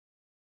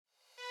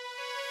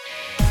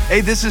Hey,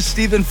 this is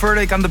Stephen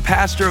Furtick. I'm the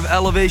pastor of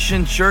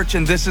Elevation Church,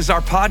 and this is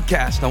our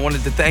podcast. I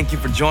wanted to thank you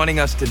for joining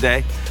us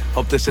today.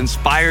 Hope this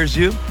inspires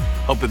you.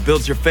 Hope it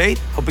builds your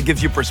faith. Hope it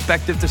gives you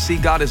perspective to see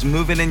God is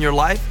moving in your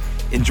life.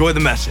 Enjoy the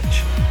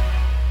message.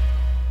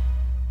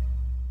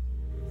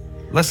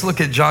 Let's look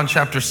at John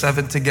chapter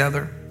 7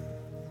 together.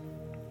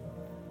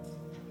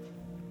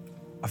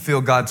 I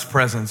feel God's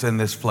presence in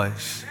this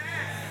place.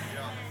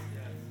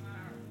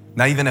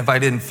 Now, even if I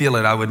didn't feel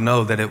it, I would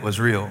know that it was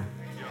real.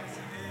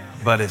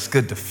 But it's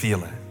good to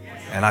feel it.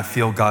 And I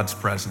feel God's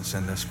presence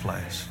in this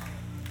place.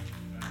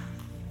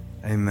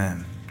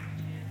 Amen.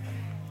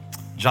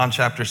 John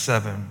chapter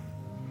 7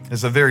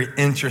 is a very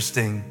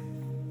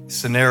interesting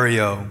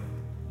scenario,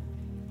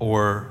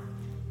 or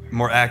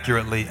more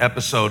accurately,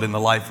 episode in the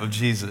life of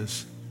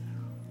Jesus.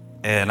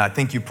 And I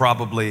think you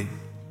probably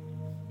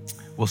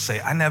will say,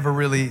 I never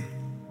really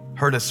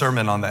heard a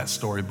sermon on that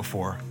story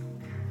before.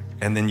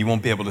 And then you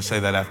won't be able to say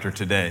that after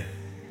today.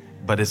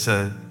 But it's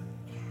a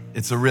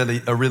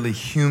really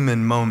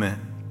human moment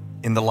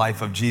in the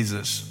life of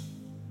Jesus.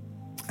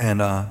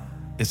 And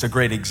it's a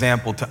great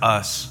example to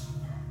us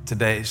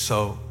today.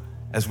 So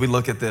as we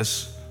look at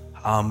this,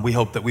 we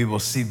hope that we will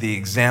see the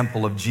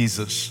example of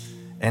Jesus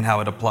and how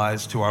it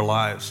applies to our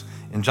lives.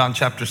 In John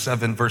chapter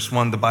 7, verse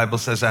 1, the Bible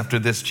says, after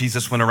this,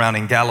 Jesus went around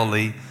in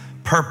Galilee,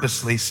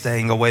 purposely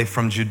staying away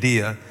from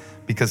Judea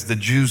because the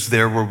Jews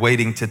there were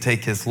waiting to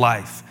take his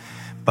life.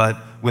 But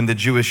when the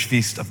Jewish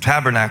Feast of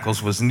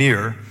Tabernacles was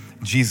near,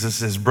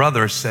 Jesus'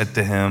 brother said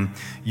to him,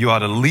 you ought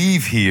to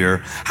leave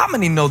here. How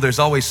many know there's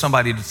always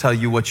somebody to tell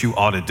you what you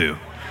ought to do?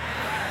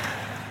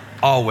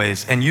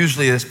 Always. And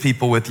usually it's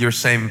people with your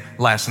same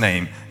last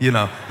name. You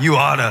know, you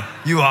ought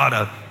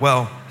to.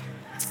 Well,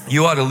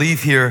 you ought to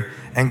leave here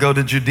and go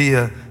to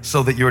Judea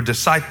so that your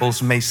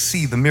disciples may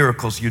see the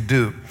miracles you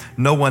do.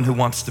 No one who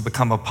wants to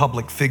become a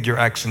public figure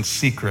acts in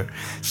secret.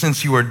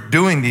 Since you are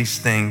doing these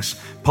things,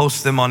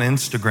 post them on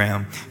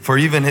Instagram. For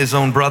even his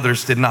own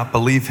brothers did not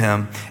believe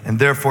him. And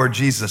therefore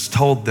Jesus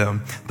told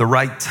them, the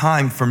right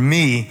time for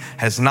me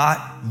has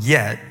not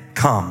yet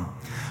come.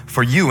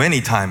 For you,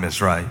 any time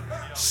is right.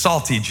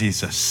 Salty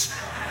Jesus.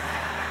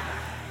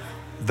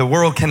 The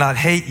world cannot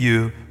hate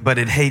you, but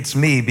it hates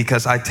me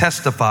because I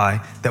testify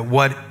that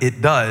what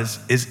it does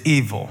is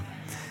evil.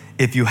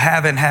 If you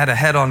haven't had a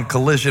head-on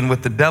collision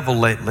with the devil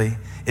lately,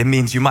 it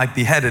means you might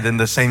be headed in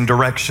the same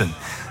direction.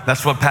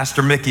 That's what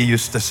Pastor Mickey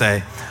used to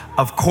say.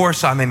 Of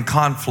course I'm in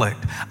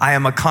conflict. I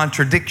am a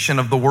contradiction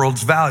of the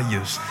world's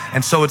values.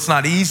 And so it's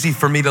not easy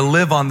for me to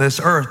live on this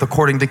earth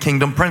according to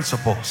kingdom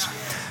principles.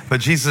 But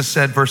Jesus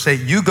said, verse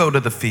 8, you go to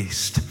the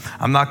feast.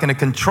 I'm not going to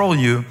control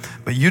you,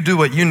 but you do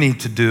what you need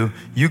to do.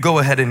 You go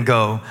ahead and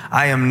go.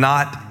 I am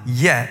not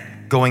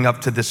yet going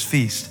up to this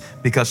feast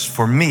because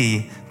for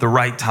me, the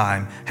right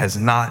time has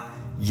not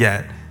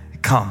yet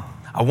come.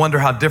 I wonder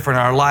how different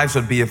our lives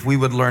would be if we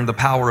would learn the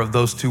power of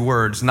those two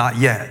words, not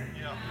yet.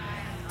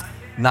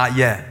 Not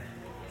yet.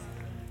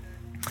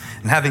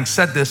 And having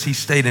said this, he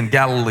stayed in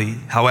Galilee.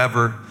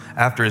 However,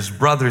 after his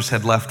brothers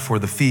had left for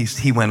the feast,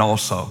 he went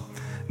also,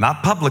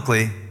 not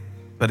publicly,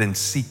 but in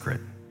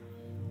secret.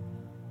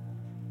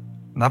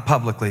 Not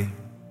publicly,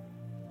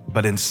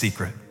 but in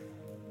secret.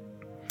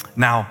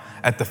 Now,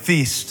 at the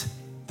feast,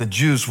 the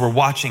Jews were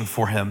watching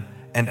for him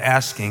and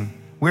asking,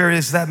 where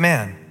is that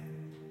man?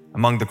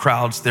 Among the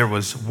crowds, there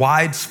was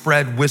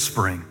widespread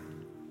whispering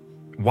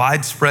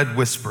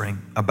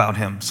about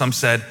him. Some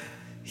said,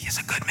 he is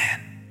a good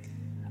man.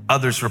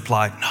 Others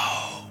replied,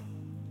 no,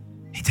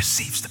 he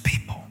deceives the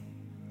people.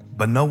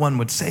 But no one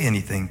would say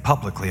anything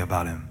publicly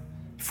about him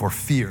for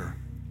fear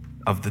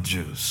of the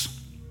Jews.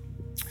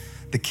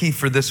 The key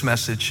for this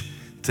message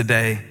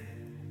today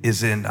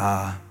is in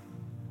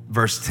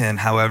verse 10.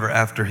 However,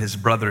 after his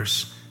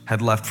brothers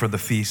had left for the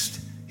feast,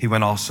 he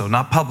went also,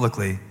 not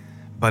publicly,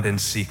 but in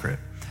secret.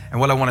 And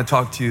what I want to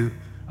talk to you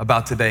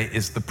about today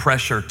is the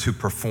pressure to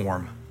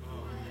perform.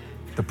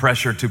 The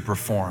pressure to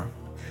perform.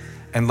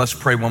 And let's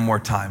pray one more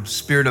time.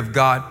 Spirit of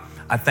God,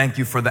 I thank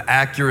you for the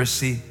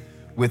accuracy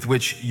with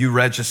which you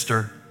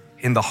register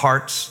in the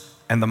hearts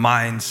and the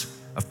minds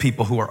of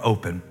people who are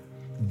open.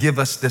 Give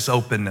us this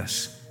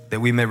openness that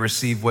we may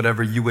receive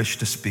whatever you wish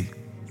to speak.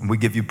 And we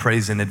give you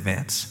praise in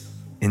advance.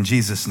 In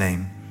Jesus'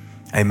 name,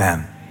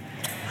 amen.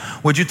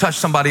 Would you touch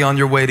somebody on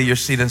your way to your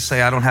seat and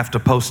say, I don't have to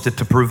post it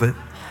to prove it?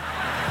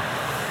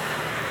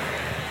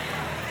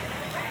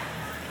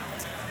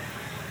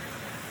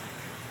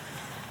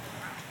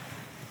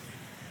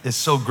 It's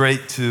so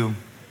great to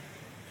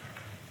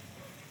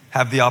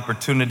have the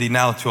opportunity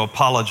now to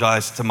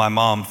apologize to my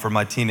mom for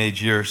my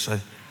teenage years.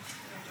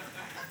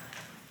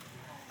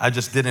 I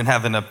just didn't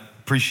have an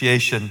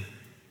appreciation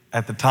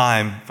at the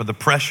time for the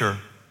pressure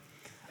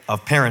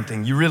of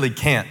parenting. You really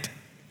can't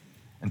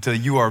until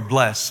you are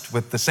blessed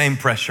with the same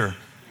pressure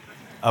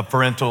of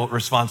parental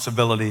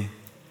responsibility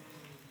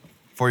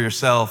for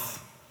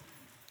yourself.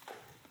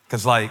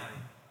 Because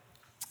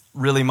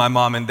really my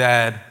mom and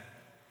dad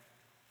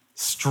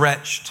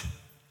stretched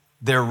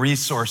their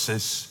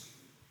resources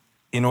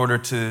in order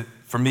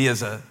for me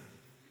as a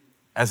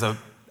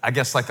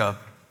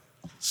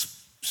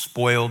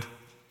spoiled,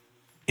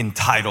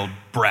 entitled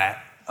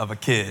brat of a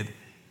kid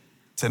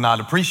to not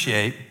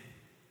appreciate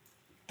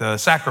the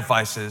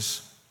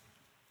sacrifices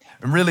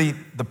and really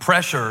the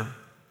pressure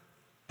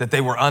that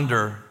they were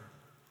under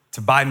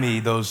to buy me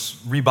those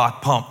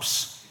Reebok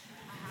pumps.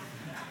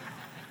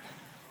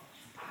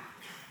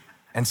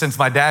 And since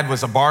my dad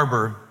was a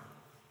barber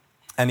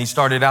and he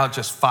started out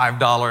just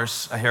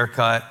 $5 a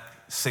haircut,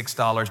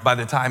 $6, by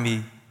the time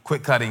he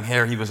quit cutting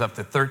hair, he was up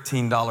to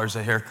 $13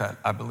 a haircut,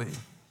 I believe.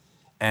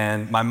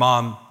 And my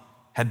mom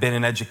had been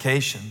in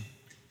education,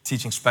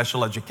 teaching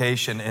special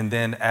education, and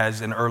then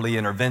as an early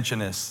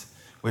interventionist,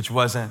 which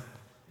wasn't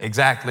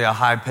exactly a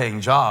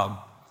high-paying job,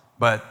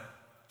 but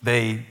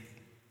they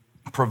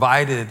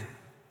provided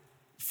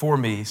for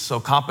me so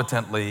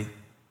competently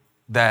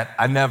that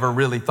I never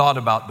really thought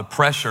about the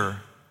pressure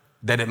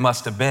that it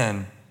must have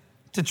been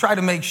to try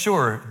to make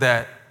sure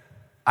that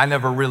I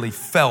never really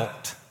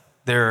felt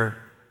their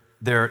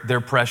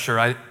pressure.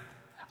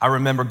 I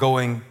remember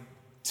going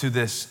to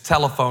this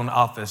telephone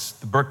office,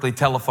 the Berkeley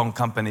Telephone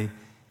Company,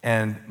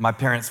 and my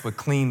parents would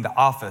clean the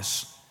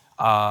office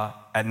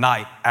at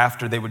night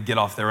after they would get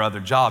off their other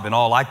job, and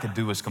all I could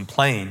do was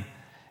complain.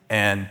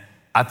 And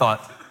I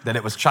thought that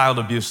it was child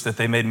abuse that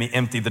they made me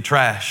empty the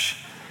trash.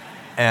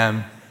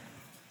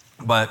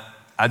 But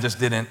I just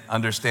didn't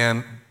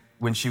understand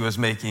when she was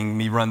making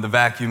me run the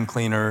vacuum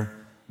cleaner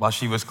while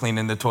she was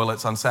cleaning the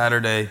toilets on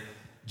Saturday.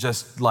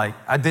 Just like,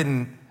 I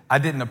didn't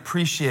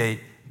appreciate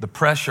the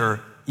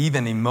pressure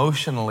even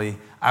emotionally.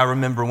 I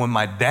remember when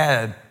my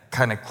dad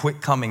kind of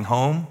quit coming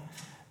home,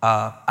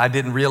 I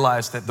didn't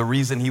realize that the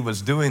reason he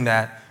was doing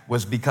that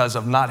was because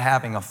of not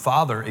having a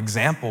father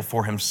example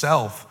for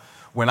himself.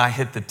 When I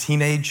hit the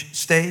teenage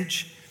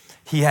stage,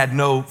 he had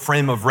no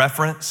frame of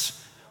reference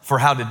for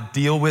how to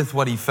deal with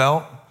what he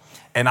felt.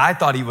 And I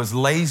thought he was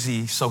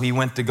lazy, so he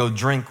went to go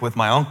drink with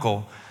my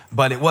uncle.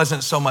 But it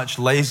wasn't so much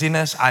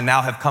laziness, I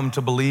now have come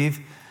to believe,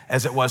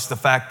 as it was the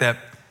fact that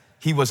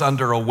he was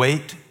under a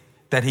weight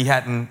that he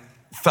hadn't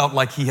felt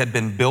like he had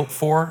been built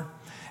for.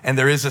 And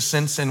there is a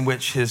sense in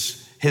which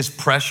his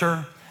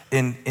pressure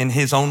in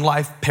his own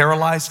life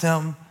paralyzed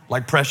him,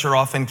 like pressure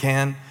often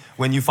can,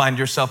 when you find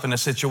yourself in a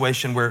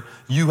situation where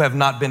you have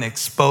not been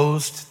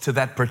exposed to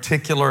that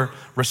particular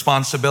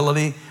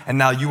responsibility, and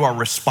now you are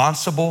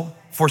responsible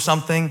for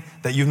something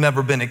that you've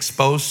never been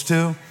exposed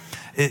to.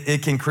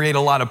 It can create a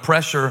lot of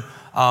pressure,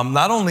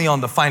 not only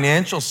on the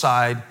financial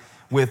side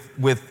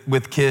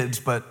with kids,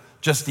 but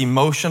just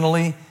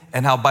emotionally,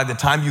 and how by the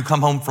time you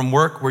come home from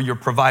work where you're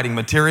providing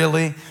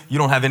materially, you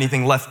don't have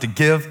anything left to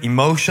give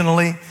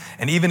emotionally.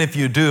 And even if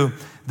you do,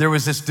 there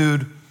was this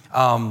dude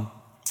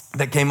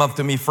that came up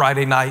to me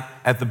Friday night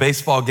at the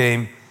baseball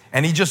game,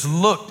 and he just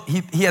looked,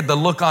 he had the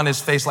look on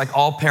his face like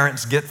all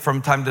parents get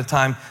from time to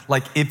time,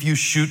 like, if you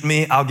shoot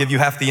me, I'll give you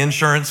half the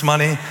insurance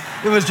money.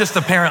 It was just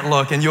a parent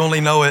look, and you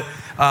only know it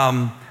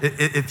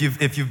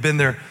if you've been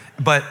there.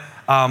 But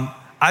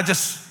I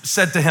just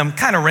said to him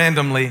kind of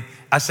randomly,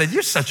 I said,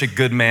 "You're such a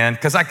good man,"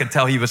 because I could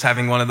tell he was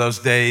having one of those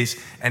days,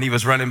 and he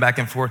was running back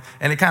and forth,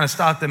 and it kind of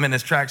stopped him in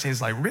his tracks, and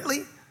he's like,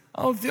 "Really?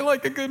 I don't feel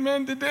like a good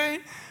man today."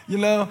 You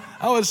know,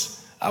 I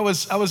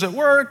was at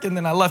work, and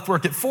then I left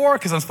work at 4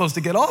 because I'm supposed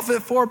to get off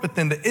at 4, but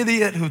then the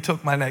idiot who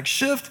took my next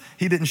shift,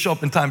 he didn't show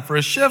up in time for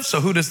his shift, so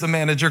who does the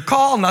manager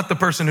call? Not the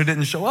person who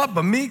didn't show up,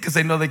 but me, because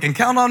they know they can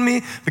count on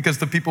me, because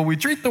the people we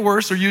treat the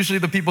worst are usually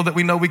the people that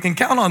we know we can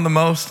count on the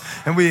most,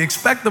 and we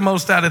expect the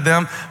most out of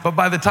them. But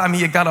by the time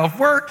he had got off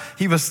work,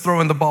 he was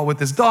throwing the ball with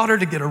his daughter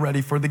to get her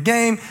ready for the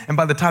game, and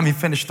by the time he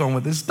finished throwing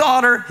with his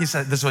daughter, he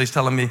said, this is what he's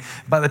telling me,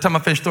 by the time I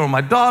finished throwing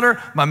my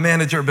daughter, my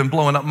manager had been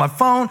blowing up my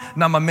phone,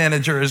 now my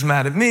manager is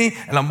mad at me,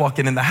 and I'm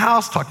walking in the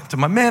house talking to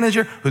my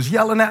manager who's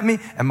yelling at me,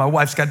 and my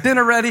wife's got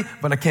dinner ready,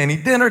 but I can't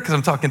eat dinner because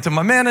I'm talking to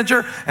my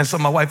manager, and so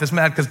my wife is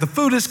mad because the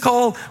food is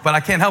cold, but I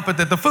can't help it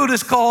that the food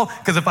is cold,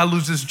 because if I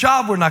lose this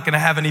job, we're not going to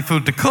have any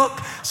food to cook,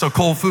 so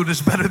cold food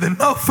is better than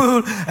no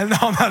food, and now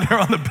I'm out here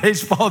on the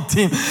baseball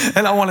team,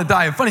 and I want to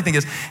die. And funny thing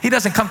is, he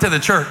doesn't come to the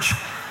church.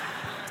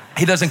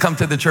 He doesn't come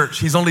to the church.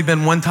 He's only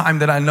been one time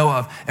that I know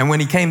of, and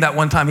when he came that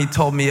one time, he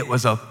told me it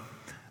was a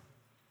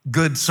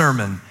good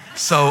sermon.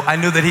 So I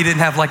knew that he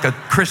didn't have like a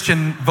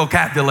Christian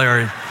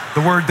vocabulary,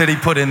 the word that he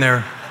put in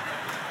there.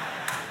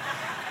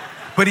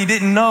 But he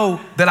didn't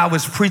know that I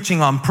was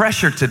preaching on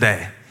pressure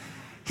today.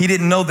 He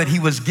didn't know that he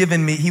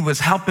was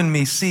helping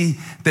me see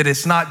that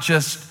it's not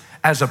just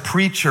as a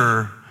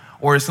preacher,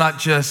 or it's not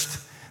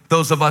just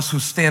those of us who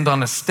stand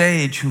on a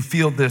stage who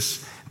feel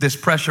this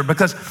pressure,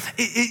 because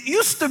it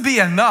used to be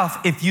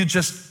enough if you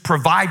just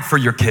provide for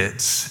your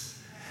kids.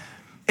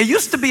 It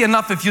used to be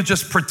enough if you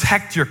just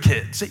protect your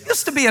kids. It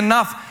used to be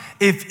enough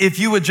if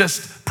you would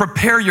just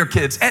prepare your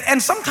kids.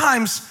 And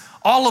sometimes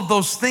all of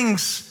those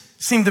things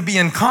seem to be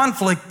in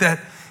conflict, that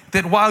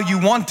while you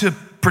want to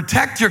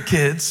protect your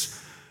kids,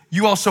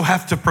 you also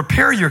have to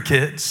prepare your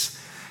kids.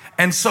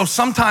 And so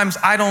sometimes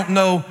I don't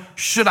know,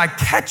 should I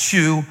catch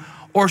you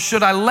or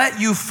should I let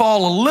you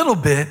fall a little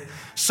bit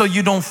so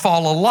you don't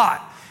fall a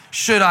lot?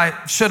 Should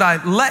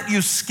I let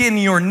you skin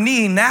your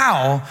knee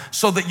now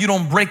so that you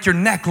don't break your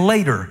neck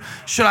later?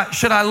 Should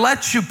I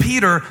let you,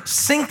 Peter,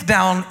 sink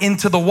down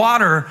into the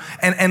water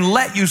and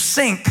let you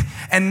sink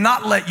and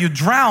not let you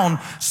drown?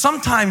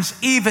 Sometimes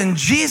even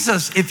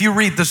Jesus, if you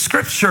read the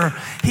scripture,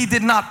 he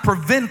did not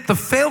prevent the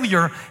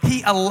failure.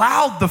 He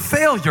allowed the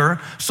failure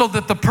so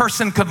that the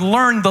person could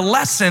learn the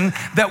lesson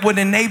that would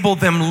enable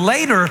them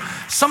later.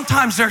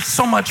 Sometimes there's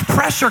so much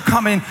pressure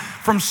coming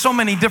from so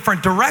many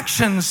different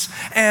directions.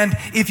 And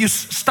if you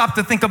stop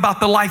to think about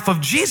the life of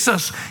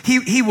Jesus,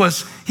 he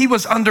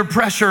was under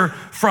pressure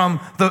from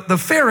the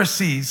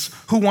Pharisees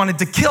who wanted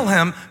to kill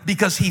him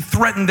because he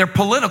threatened their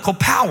political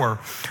power.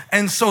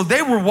 And so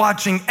they were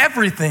watching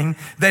everything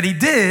that he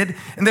did,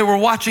 and they were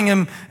watching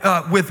him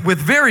with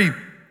very,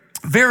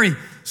 very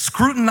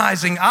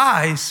scrutinizing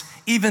eyes,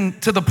 even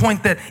to the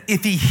point that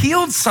if he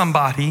healed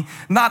somebody,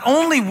 not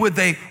only would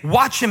they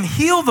watch him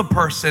heal the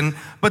person,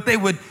 but they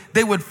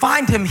would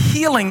find him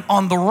healing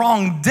on the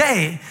wrong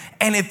day.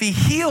 And if he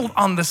healed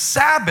on the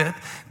Sabbath,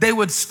 they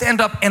would stand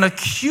up and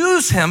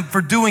accuse him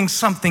for doing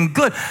something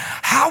good.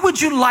 How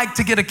would you like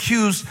to get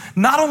accused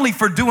not only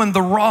for doing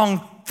the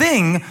wrong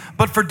thing,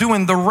 but for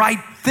doing the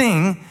right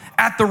thing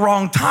at the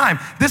wrong time?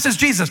 This is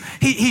Jesus.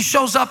 He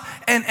shows up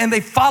and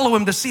they follow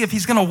him to see if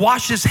he's gonna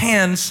wash his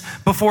hands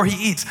before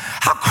he eats.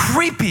 How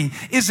creepy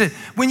is it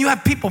when you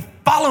have people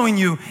following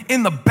you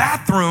in the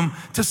bathroom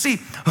to see?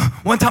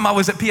 One time I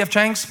was at P.F.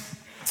 Chang's,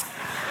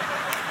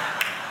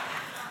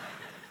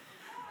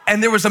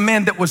 and there was a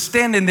man that was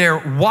standing there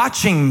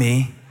watching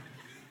me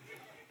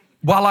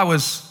while I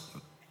was,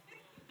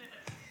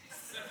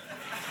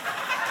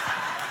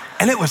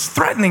 and it was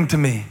threatening to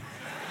me.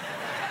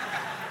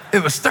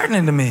 It was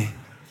threatening to me.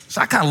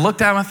 So I kind of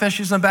looked at my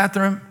fishes in the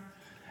bathroom,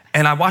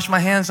 and I washed my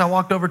hands. I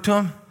walked over to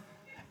him,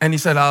 and he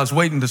said, I was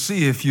waiting to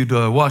see if you'd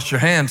wash your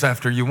hands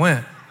after you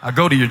went. I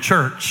go to your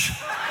church.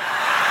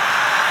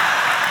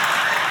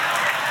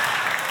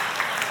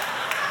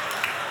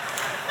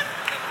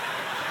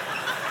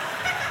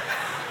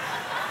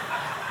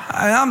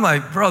 I'm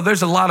like, bro,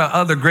 there's a lot of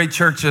other great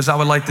churches I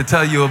would like to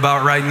tell you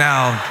about right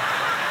now.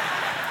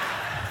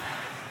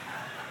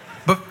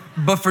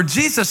 But for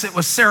Jesus, it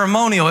was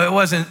ceremonial. It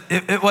wasn't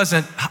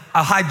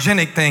a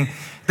hygienic thing.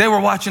 They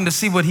were watching to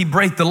see would he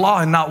break the law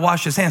and not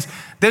wash his hands.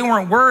 They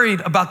weren't worried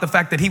about the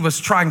fact that he was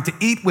trying to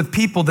eat with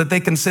people that they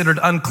considered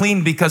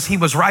unclean because he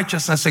was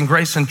righteousness and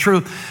grace and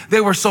truth. They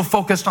were so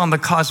focused on the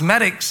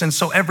cosmetics, and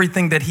so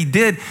everything that he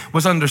did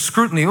was under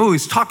scrutiny. Oh,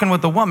 he's talking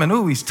with a woman.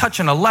 Oh, he's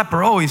touching a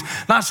leper. Oh, he's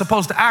not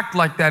supposed to act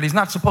like that. He's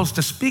not supposed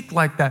to speak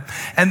like that.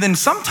 And then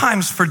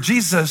sometimes for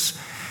Jesus,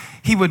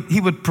 he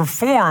would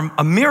perform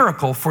a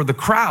miracle for the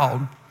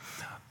crowd,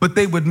 but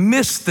they would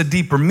miss the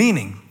deeper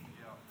meaning,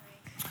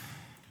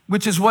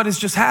 which is what has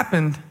just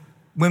happened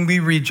when we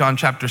read John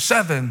chapter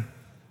 7,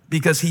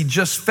 because he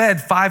just fed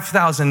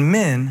 5,000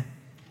 men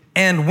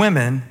and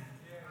women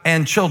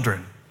and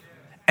children.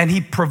 And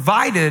he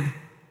provided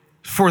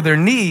for their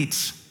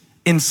needs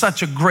in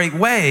such a great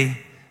way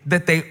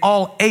that they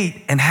all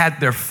ate and had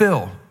their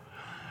fill.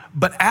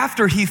 But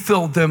after he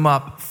filled them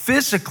up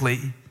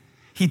physically,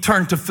 he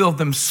turned to fill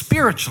them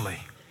spiritually.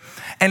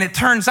 And it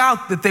turns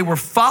out that they were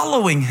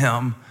following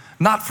him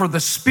not for the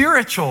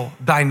spiritual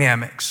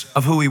dynamics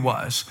of who he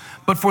was,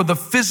 but for the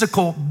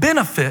physical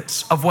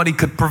benefits of what he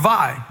could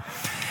provide.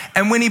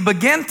 And when he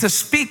began to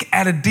speak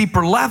at a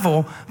deeper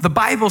level, the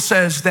Bible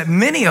says that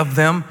many of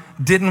them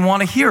didn't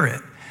want to hear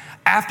it.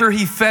 After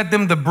he fed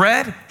them the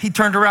bread, he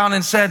turned around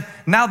and said,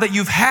 now that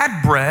you've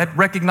had bread,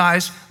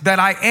 recognize that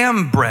I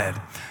am bread.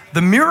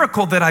 The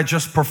miracle that I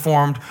just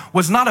performed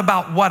was not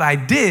about what I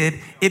did,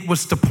 it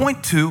was to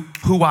point to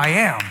who I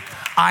am.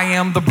 I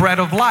am the bread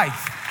of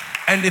life.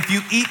 And if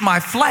you eat my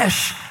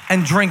flesh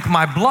and drink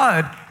my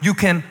blood, you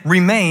can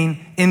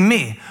remain in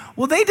me.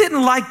 Well, they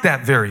didn't like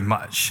that very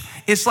much.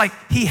 It's like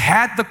he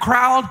had the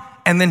crowd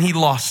and then he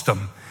lost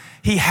them.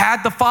 He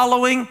had the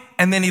following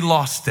and then he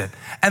lost it.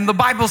 And the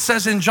Bible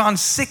says in John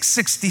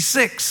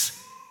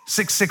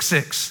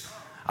 6:66,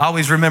 I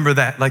always remember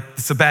that, like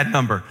it's a bad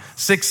number,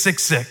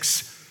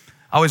 666.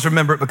 I always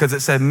remember it because it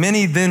said,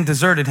 many then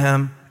deserted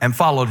him and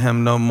followed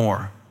him no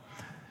more.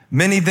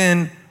 Many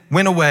then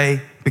went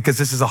away, because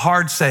this is a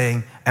hard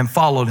saying, and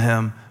followed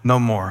him no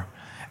more.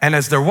 And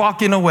as they're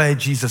walking away,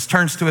 Jesus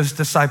turns to his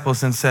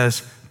disciples and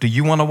says, do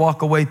you want to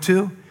walk away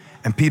too?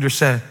 And Peter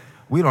said,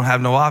 we don't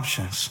have no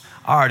options.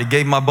 I already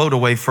gave my boat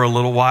away for a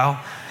little while,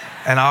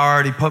 and I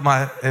already put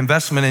my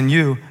investment in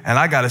you, and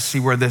I got to see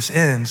where this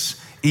ends,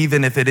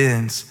 even if it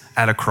ends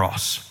at a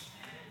cross.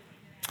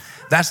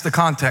 That's the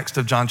context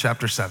of John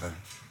chapter 7.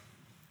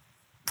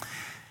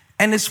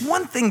 And it's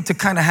one thing to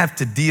kind of have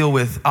to deal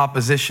with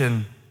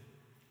opposition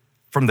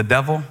from the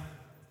devil.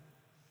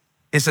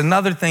 It's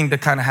another thing to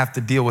kind of have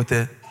to deal with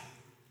it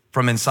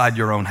from inside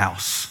your own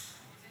house.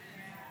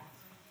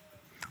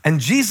 And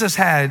Jesus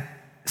had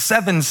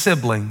 7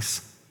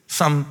 siblings,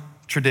 some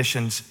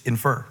traditions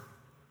infer.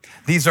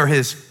 These are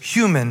his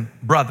human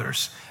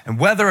brothers. And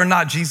whether or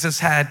not Jesus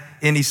had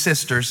any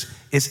sisters,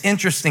 it's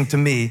interesting to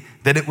me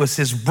that it was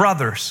his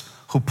brothers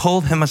who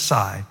pulled him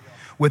aside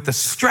with the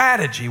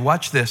strategy,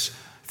 watch this,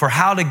 for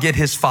how to get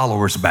his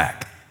followers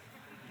back.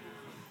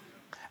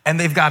 And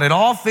they've got it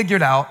all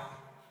figured out,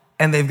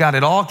 and they've got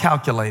it all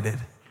calculated.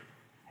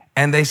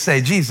 And they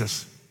say,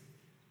 Jesus,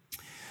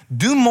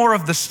 do more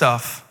of the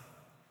stuff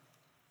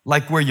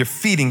like where you're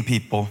feeding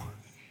people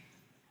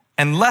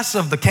and less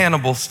of the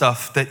cannibal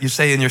stuff that you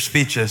say in your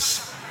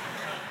speeches.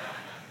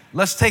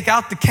 Let's take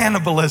out the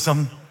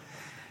cannibalism,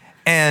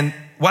 and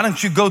why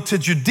don't you go to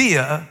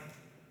Judea,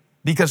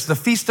 because the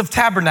Feast of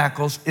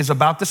Tabernacles is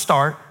about to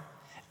start,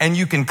 and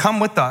you can come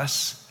with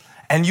us,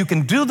 and you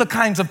can do the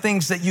kinds of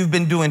things that you've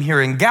been doing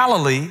here in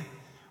Galilee,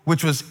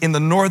 which was in the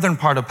northern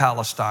part of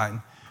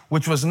Palestine,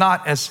 which was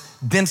not as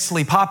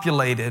densely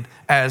populated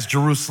as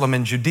Jerusalem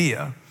and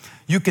Judea.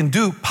 You can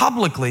do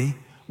publicly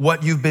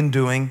what you've been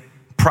doing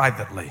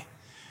privately.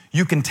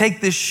 You can take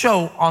this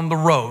show on the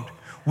road.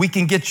 We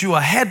can get you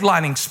a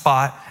headlining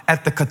spot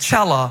at the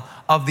Coachella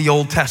of the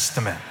Old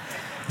Testament.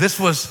 This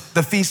was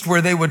the feast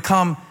where they would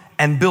come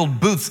and build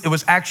booths. It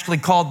was actually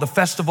called the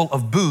Festival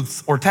of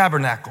Booths or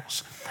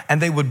Tabernacles.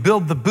 And they would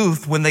build the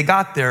booth when they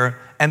got there,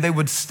 and they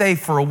would stay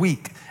for a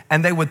week.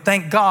 And they would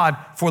thank God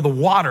for the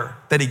water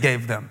that he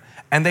gave them.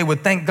 And they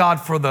would thank God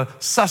for the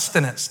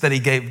sustenance that he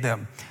gave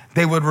them.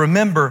 They would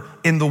remember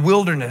in the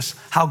wilderness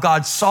how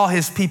God saw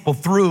his people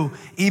through,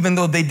 even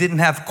though they didn't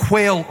have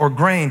quail or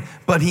grain,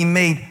 but he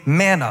made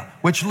manna,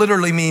 which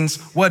literally means,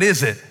 what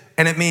is it?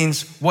 And it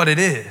means what it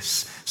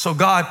is. So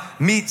God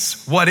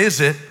meets what is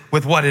it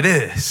with what it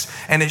is.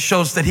 And it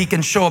shows that he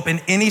can show up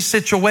in any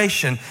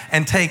situation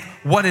and take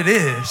what it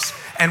is.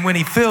 And when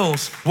he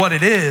fills what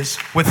it is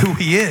with who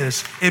he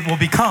is, it will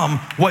become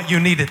what you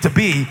need it to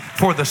be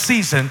for the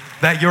season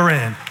that you're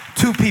in.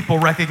 2 people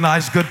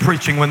recognize good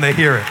preaching when they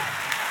hear it.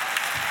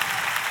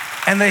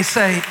 And they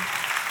say,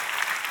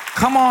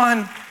 come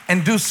on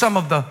and do some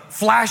of the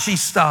flashy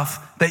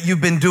stuff that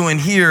you've been doing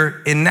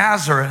here in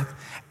Nazareth,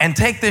 and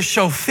take this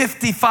show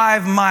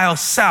 55 miles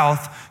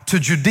south to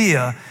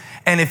Judea.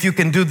 And if you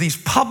can do these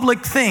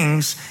public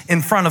things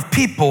in front of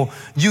people,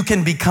 you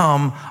can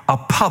become a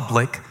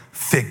public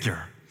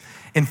figure.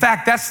 In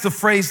fact, that's the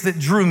phrase that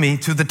drew me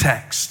to the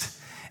text.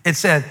 It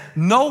said,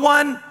 no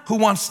one who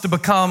wants to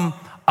become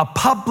a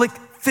public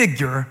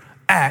figure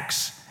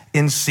acts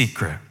in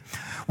secret.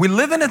 We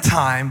live in a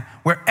time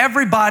where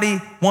everybody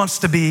wants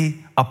to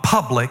be a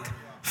public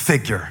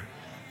figure.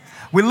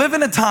 We live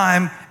in a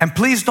time, and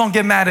please don't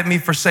get mad at me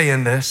for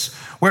saying this,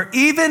 where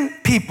even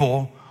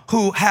people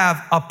who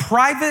have a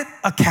private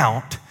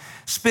account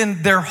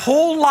spend their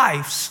whole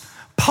lives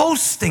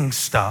posting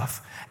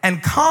stuff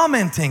and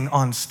commenting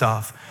on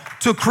stuff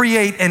to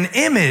create an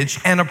image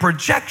and a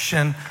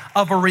projection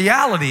of a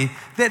reality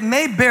that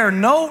may bear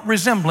no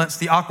resemblance.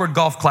 The awkward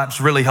golf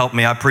claps really helped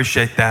me. I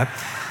appreciate that.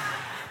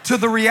 To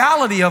the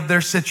reality of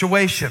their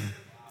situation.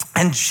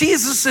 And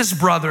Jesus's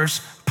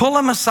brothers pull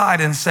him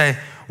aside and say,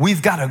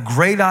 we've got a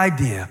great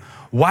idea.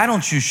 Why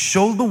don't you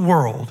show the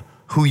world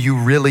who you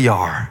really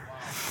are?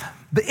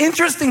 The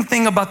interesting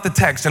thing about the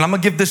text, and I'm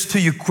gonna give this to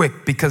you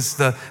quick because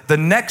the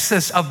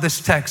nexus of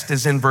this text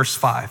is in verse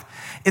 5.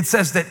 It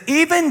says that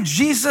even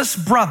Jesus'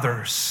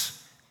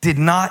 brothers did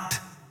not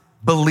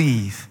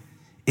believe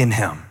in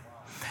him.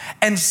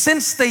 And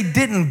since they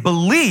didn't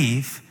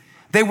believe,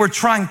 they were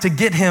trying to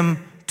get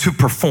him to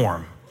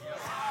perform.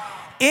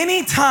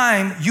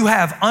 Anytime you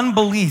have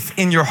unbelief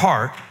in your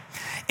heart,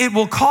 it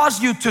will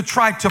cause you to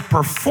try to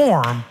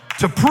perform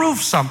to prove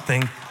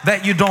something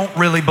that you don't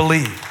really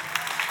believe.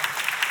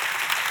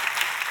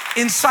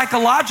 In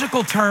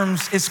psychological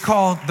terms, it's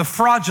called the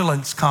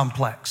fraudulence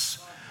complex,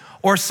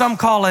 or some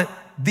call it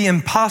the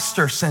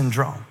imposter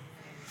syndrome.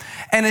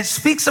 And it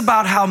speaks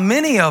about how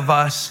many of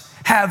us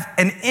have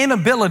an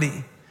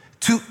inability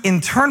to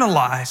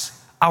internalize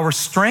our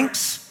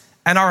strengths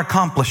and our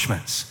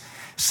accomplishments.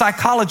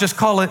 Psychologists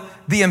call it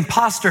the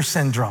imposter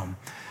syndrome,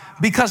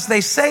 because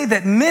they say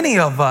that many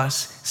of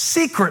us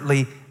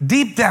secretly,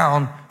 deep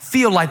down,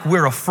 feel like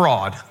we're a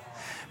fraud.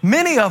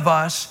 Many of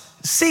us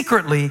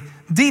secretly,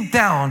 deep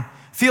down,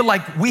 feel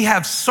like we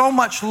have so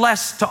much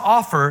less to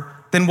offer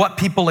than what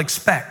people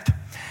expect.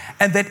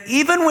 And that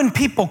even when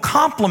people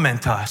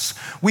compliment us,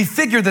 we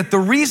figure that the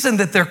reason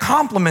that they're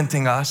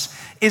complimenting us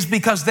is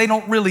because they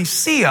don't really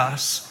see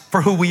us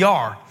for who we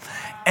are.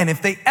 And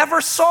if they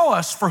ever saw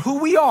us for who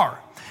we are,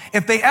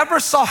 if they ever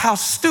saw how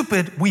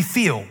stupid we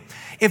feel,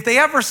 if they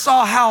ever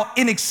saw how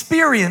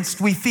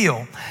inexperienced we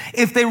feel,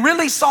 if they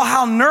really saw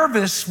how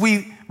nervous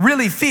we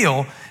really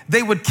feel,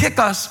 they would kick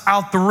us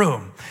out the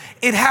room.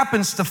 It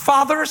happens to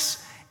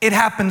fathers, it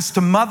happens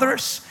to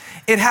mothers,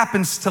 it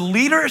happens to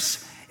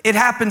leaders, it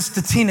happens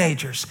to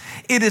teenagers.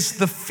 It is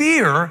the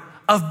fear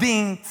of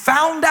being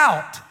found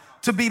out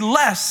to be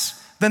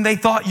less than they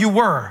thought you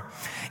were.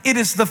 It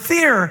is the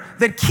fear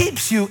that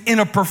keeps you in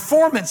a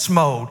performance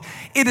mode.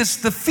 It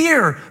is the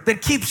fear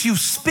that keeps you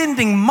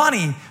spending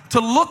money to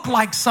look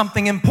like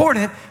something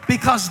important,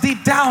 because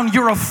deep down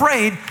you're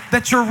afraid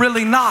that you're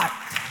really not.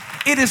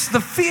 It is the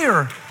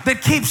fear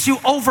that keeps you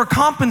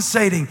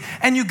overcompensating,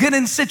 and you get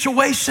in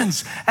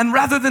situations, and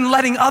rather than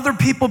letting other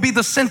people be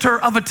the center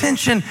of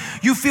attention,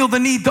 you feel the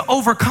need to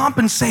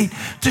overcompensate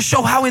to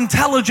show how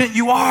intelligent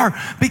you are,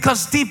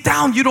 because deep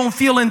down you don't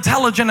feel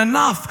intelligent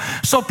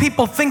enough. So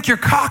people think you're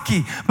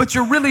cocky, but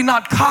you're really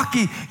not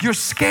cocky. You're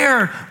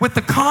scared with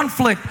the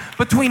conflict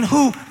between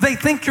who they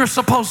think you're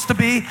supposed to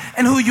be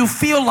and who you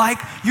feel like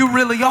you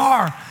really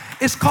are.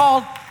 It's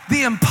called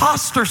the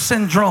imposter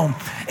syndrome.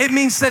 It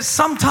means that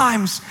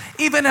sometimes,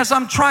 even as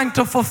I'm trying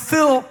to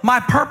fulfill my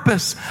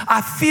purpose,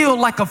 I feel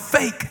like a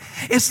fake.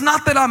 It's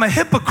not that I'm a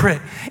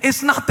hypocrite.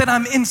 It's not that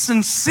I'm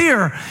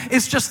insincere.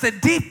 It's just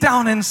that deep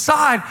down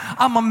inside,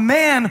 I'm a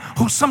man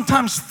who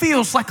sometimes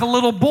feels like a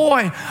little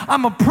boy.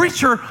 I'm a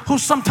preacher who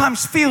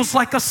sometimes feels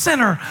like a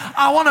sinner.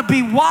 I want to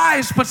be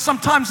wise, but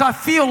sometimes I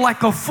feel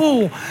like a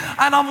fool.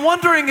 And I'm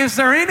wondering, is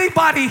there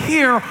anybody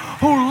here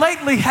who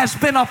lately has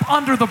been up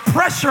under the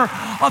pressure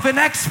of an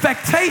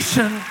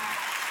expectation?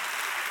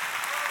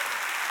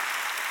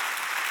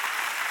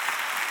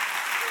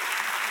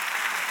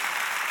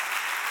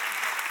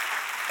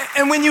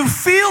 And when you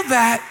feel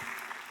that,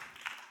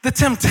 the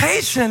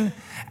temptation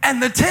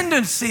and the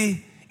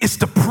tendency is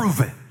to prove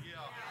it.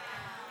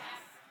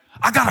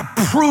 I gotta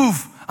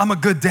prove I'm a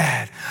good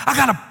dad. I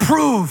gotta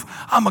prove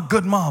I'm a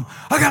good mom.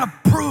 I gotta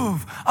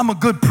prove I'm a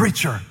good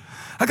preacher.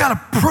 I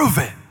gotta prove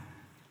it.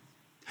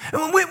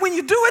 And when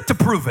you do it to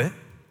prove it,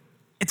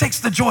 it takes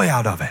the joy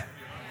out of it.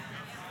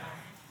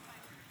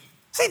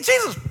 See,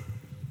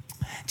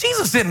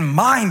 Jesus didn't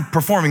mind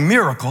performing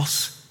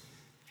miracles.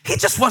 He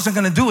just wasn't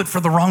going to do it for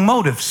the wrong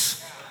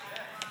motives.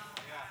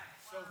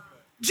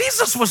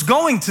 Jesus was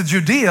going to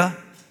Judea.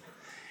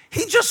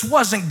 He just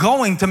wasn't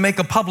going to make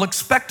a public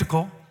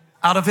spectacle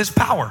out of his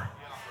power.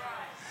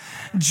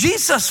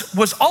 Jesus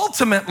was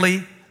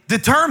ultimately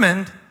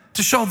determined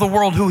to show the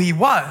world who he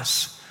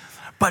was,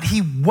 but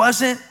he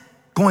wasn't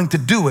going to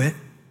do it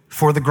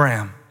for the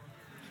gram.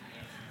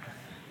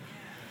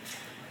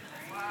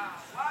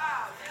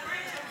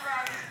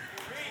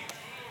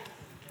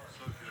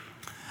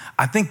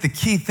 I think the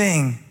key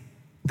thing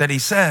that he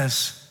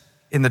says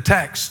in the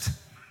text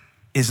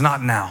is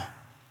not now.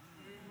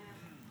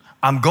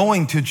 I'm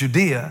going to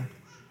Judea,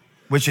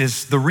 which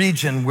is the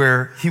region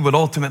where he would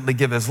ultimately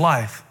give his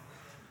life,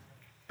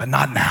 but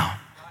not now.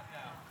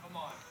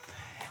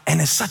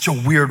 And it's such a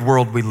weird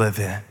world we live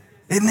in,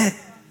 isn't it?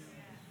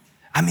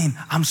 I mean,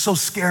 I'm so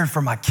scared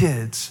for my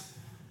kids.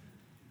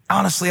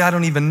 Honestly, I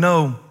don't even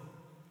know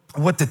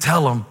what to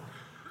tell them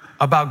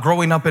about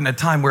growing up in a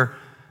time where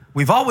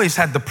we've always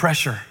had the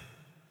pressure,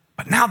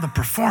 but now the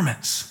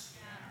performance.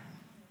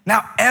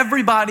 Now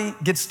everybody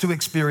gets to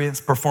experience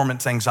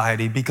performance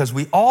anxiety because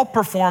we all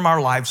perform our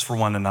lives for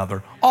one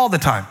another all the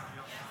time,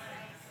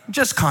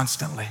 just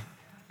constantly.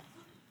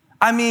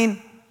 I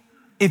mean,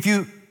 if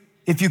you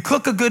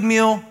cook a good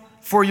meal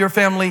for your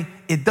family,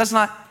 it does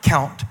not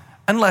count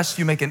unless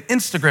you make an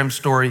Instagram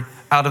story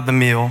out of the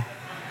meal.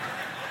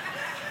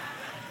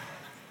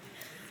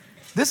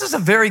 This is a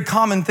very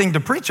common thing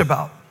to preach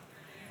about.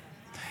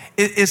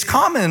 It's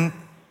common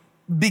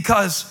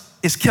because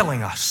it's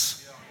killing us.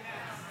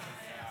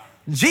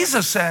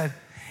 Jesus said,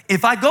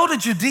 if I go to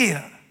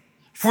Judea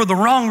for the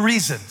wrong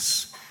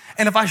reasons,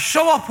 and if I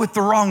show up with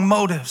the wrong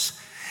motives,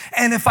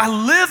 and if I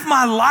live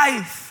my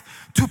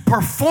life to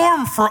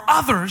perform for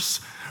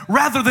others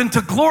rather than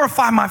to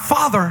glorify my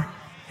Father,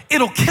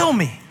 it'll kill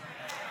me.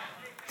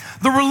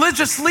 The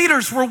religious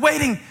leaders were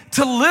waiting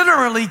to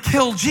literally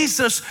kill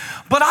Jesus,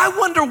 but I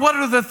wonder what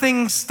are the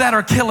things that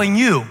are killing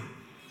you?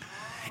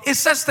 It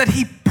says that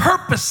he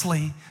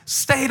purposely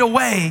stayed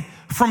away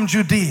from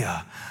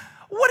Judea.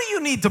 What do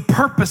you need to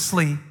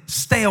purposely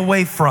stay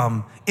away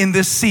from in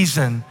this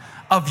season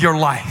of your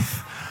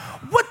life?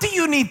 What do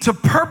you need to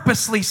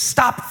purposely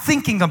stop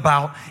thinking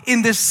about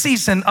in this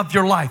season of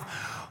your life?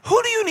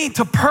 Who do you need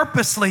to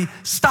purposely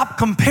stop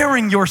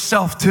comparing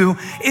yourself to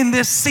in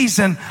this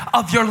season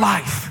of your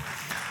life?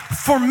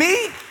 For me,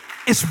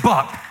 it's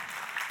Buck.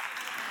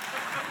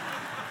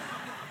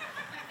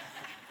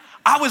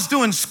 I was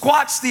doing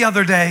squats the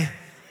other day,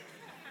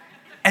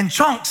 and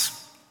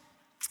Chunks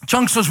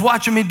was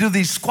watching me do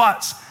these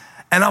squats,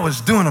 and I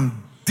was doing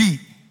them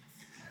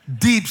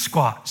deep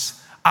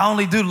squats. I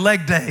only do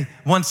leg day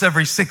once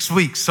every 6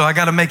 weeks, so I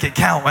got to make it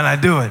count when I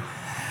do it.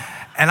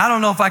 And I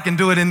don't know if I can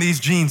do it in these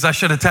jeans. I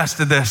should have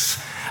tested this.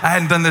 I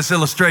hadn't done this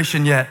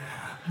illustration yet.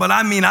 But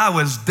I mean, I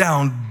was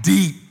down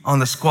deep on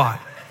the squat.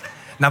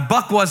 Now,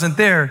 Buck wasn't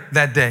there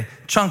that day.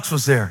 Chunks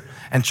was there.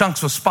 And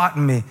Chunks was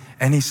spotting me.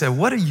 And he said,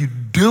 "What are you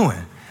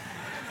doing?"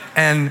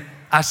 And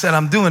I said,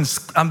 I'm doing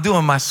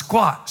my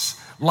squats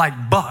like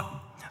Buck.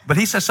 But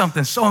he said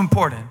something so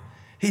important.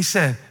 He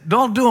said,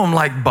 "Don't do them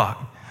like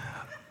Buck.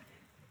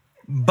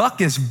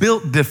 Buck is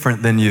built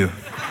different than you."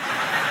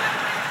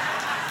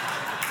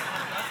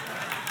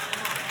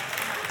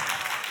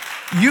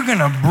 You're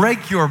gonna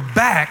break your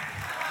back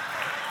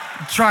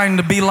trying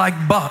to be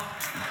like Buck.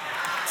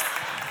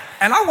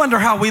 And I wonder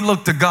how we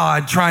look to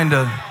God trying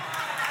to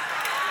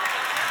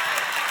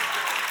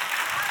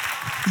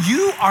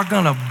You are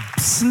gonna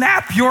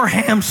snap your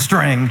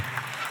hamstring.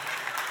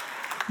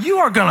 You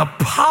are gonna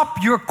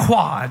pop your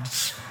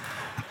quads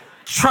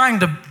trying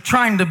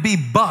to be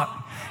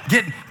buck,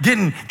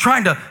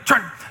 trying to.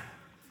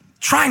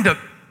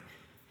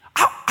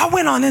 I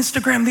went on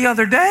Instagram the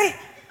other day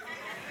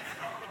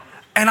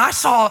and I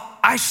saw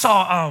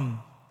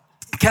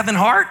Kevin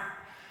Hart,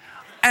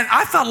 and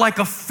I felt like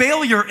a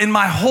failure in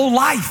my whole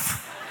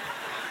life.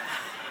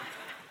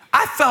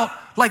 I felt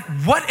like,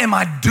 what am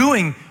I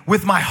doing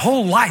with my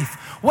whole life?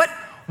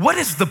 What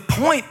is the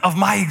point of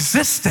my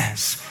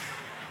existence?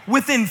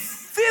 Within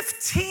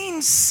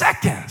 15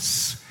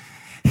 seconds,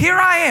 here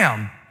I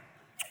am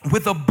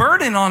with a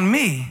burden on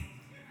me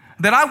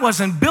that I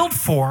wasn't built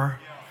for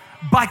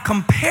by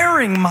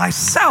comparing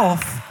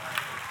myself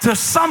to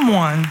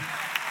someone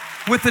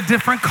with a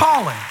different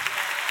calling.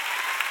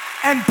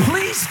 And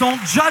please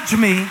don't judge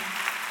me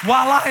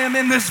while I am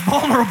in this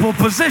vulnerable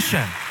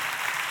position.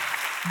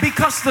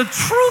 Because the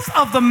truth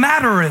of the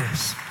matter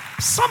is,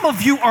 some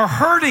of you are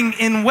hurting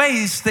in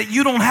ways that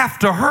you don't have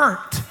to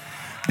hurt,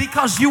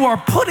 because you are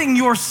putting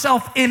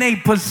yourself in a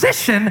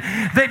position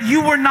that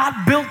you were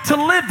not built to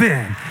live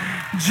in.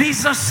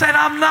 Jesus said,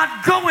 I'm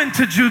not going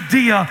to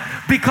Judea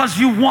because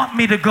you want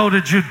me to go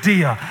to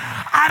Judea.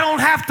 I don't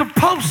have to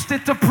post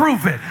it to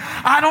prove it.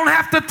 I don't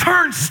have to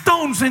turn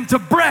stones into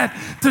bread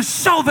to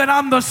show that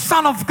I'm the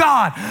Son of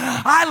God.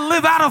 I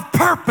live out of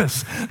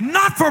purpose,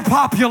 not for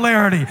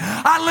popularity.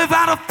 I live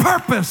out of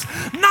purpose,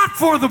 not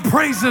for the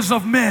praises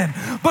of men,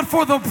 but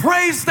for the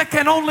praise that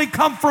can only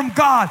come from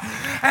God.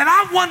 And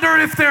I wonder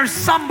if there's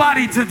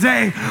somebody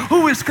today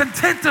who is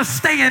content to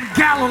stay in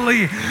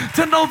Galilee,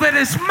 to know that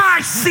it's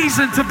my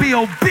season to be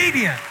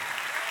obedient.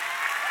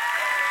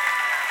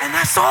 And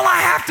that's all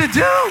I have to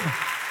do.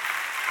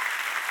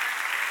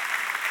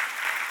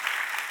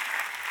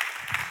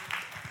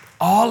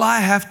 All I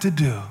have to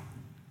do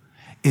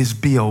is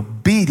be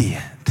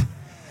obedient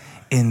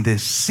in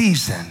this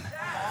season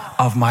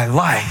of my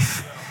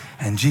life.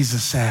 And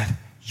Jesus said,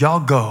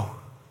 y'all go.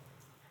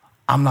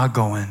 I'm not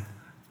going.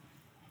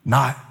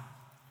 Not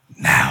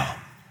now.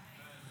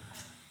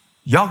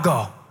 Y'all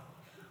go.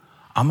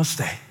 I'm going to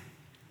stay.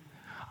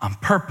 I'm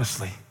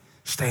purposely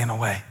staying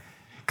away.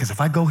 Because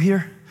if I go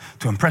here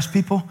to impress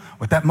people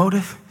with that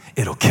motive,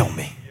 it'll kill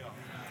me.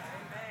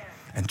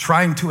 And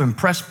trying to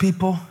impress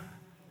people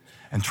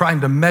and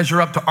trying to measure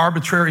up to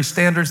arbitrary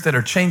standards that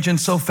are changing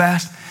so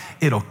fast,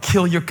 it'll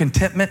kill your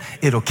contentment,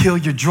 it'll kill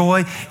your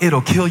joy,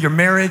 it'll kill your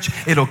marriage,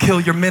 it'll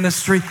kill your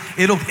ministry,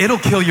 it'll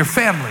kill your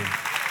family.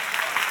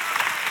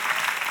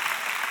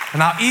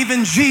 Now,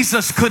 even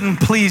Jesus couldn't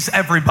please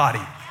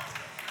everybody.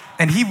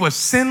 And he was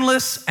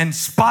sinless and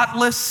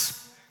spotless.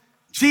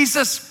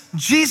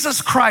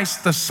 Jesus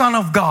Christ, the Son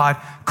of God,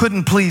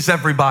 couldn't please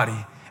everybody.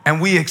 And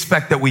we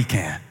expect that we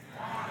can.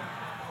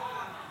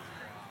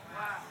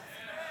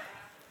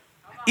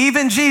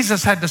 Even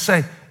Jesus had to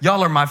say,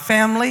 y'all are my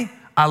family,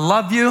 I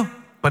love you,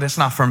 but it's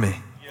not for me.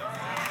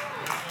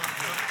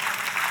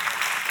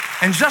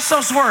 And just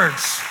those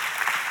words,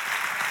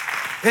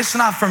 it's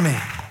not for me.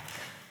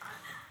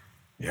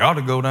 You ought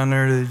to go down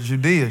there to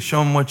Judea, show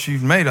them what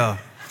you've made of.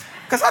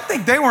 Because I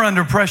think they were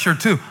under pressure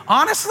too.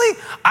 Honestly,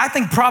 I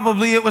think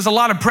probably it was a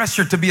lot of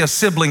pressure to be a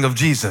sibling of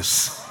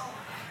Jesus.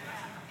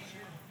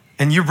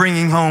 And you're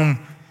bringing home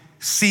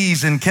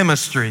C's in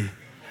chemistry,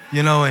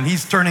 you know, and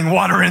he's turning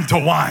water into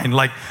wine,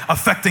 like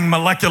affecting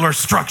molecular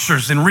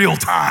structures in real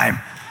time.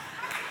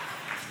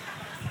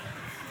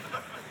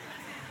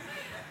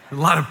 A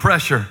lot of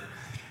pressure.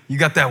 You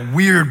got that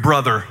weird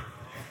brother,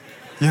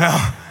 you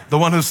know, the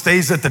one who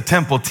stays at the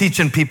temple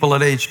teaching people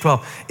at age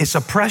 12. It's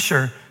a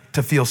pressure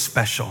to feel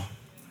special.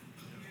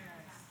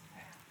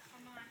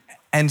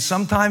 And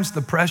sometimes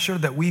the pressure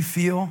that we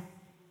feel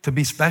to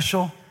be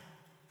special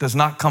does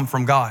not come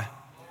from God.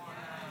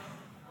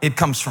 It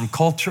comes from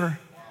culture,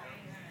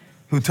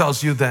 who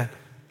tells you that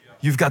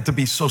you've got to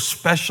be so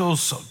special,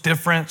 so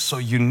different, so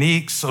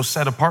unique, so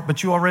set apart,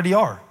 but you already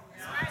are.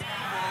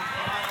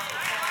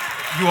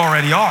 You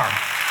already are.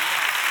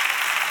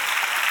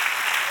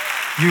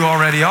 You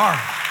already are.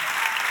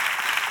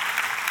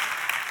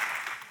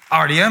 I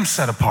already am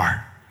set apart.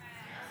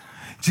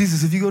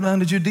 Jesus, if you go down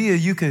to Judea,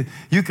 you could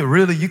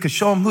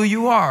show them who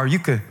you are. You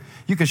could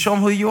show them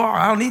who you are.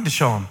 I don't need to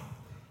show them.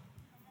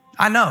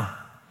 I know.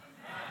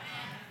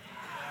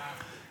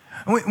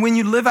 When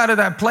you live out of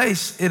that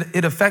place,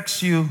 it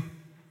affects you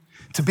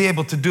to be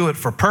able to do it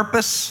for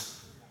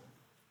purpose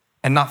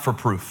and not for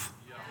proof.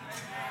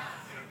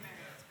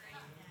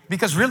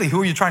 Because really,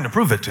 who are you trying to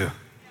prove it to?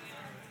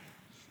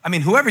 I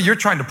mean, whoever you're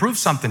trying to prove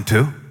something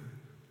to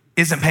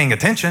isn't paying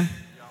attention,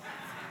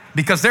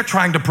 because they're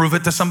trying to prove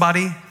it to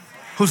somebody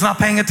who's not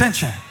paying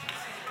attention.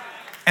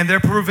 And they're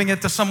proving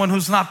it to someone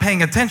who's not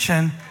paying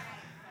attention.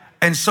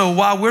 And so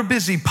while we're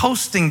busy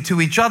posting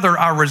to each other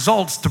our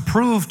results to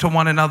prove to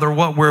one another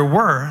what we're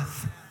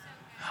worth,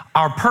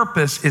 our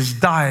purpose is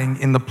dying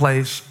in the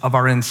place of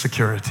our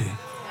insecurity.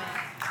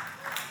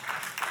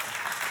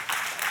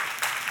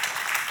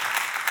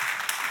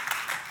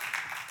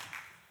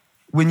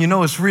 When you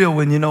know it's real,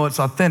 when you know it's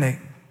authentic,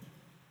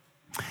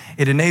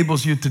 It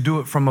enables you to do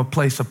it from a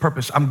place of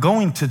purpose. I'm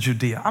going to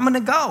Judea. I'm going to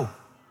go.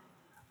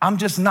 I'm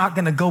just not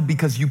going to go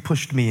because you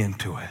pushed me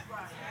into it.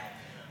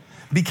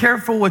 Be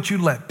careful what you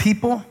let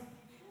people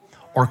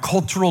or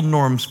cultural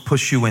norms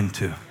push you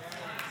into.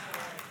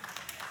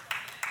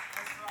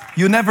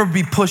 You'll never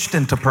be pushed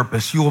into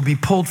purpose. You will be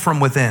pulled from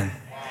within.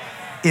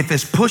 If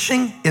it's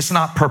pushing, it's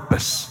not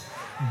purpose.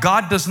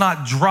 God does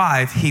not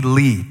drive, he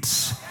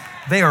leads.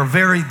 They are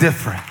very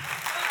different.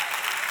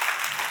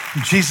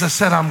 Jesus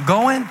said, I'm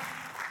going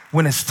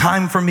when it's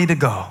time for me to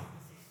go.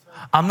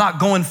 I'm not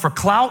going for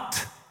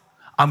clout.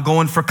 I'm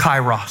going for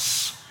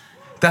kairos.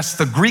 That's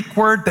the Greek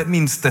word that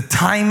means the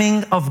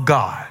timing of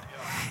God.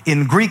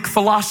 In Greek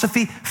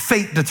philosophy,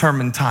 fate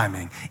determined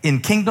timing. In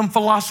kingdom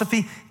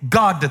philosophy,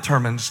 God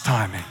determines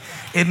timing.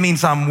 It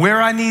means I'm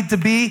where I need to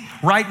be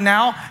right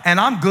now, and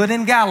I'm good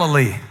in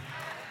Galilee.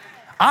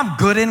 I'm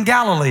good in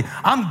Galilee.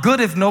 I'm good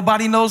if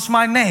nobody knows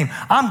my name.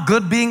 I'm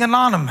good being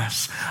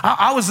anonymous.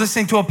 I was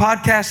listening to a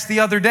podcast the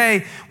other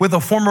day with a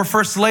former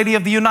First Lady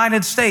of the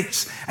United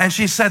States, and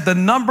she said the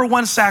number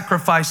one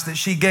sacrifice that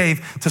she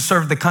gave to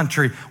serve the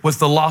country was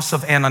the loss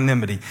of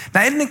anonymity.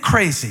 Now, isn't it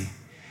crazy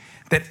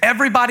that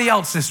everybody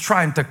else is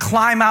trying to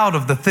climb out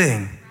of the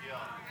thing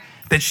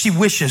that she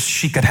wishes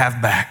she could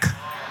have back?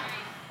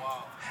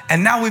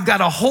 And now we've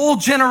got a whole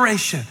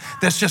generation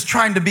that's just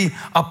trying to be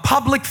a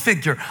public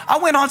figure. I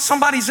went on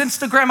somebody's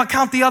Instagram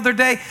account the other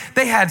day.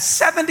 They had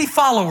 70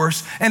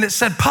 followers and it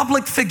said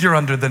public figure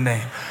under the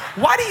name.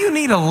 Why do you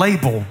need a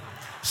label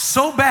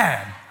so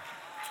bad?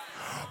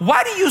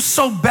 Why do you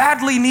so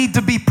badly need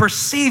to be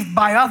perceived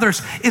by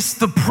others? It's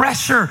the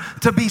pressure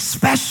to be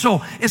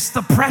special. It's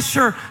the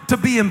pressure to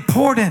be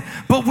important.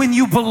 But when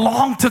you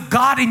belong to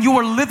God and you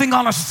are living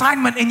on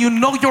assignment and you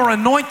know your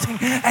anointing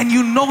and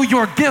you know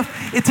your gift,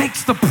 it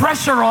takes the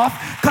pressure off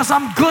because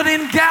I'm good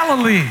in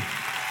Galilee.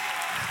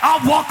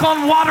 I'll walk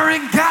on water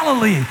in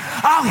Galilee.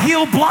 I'll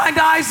heal blind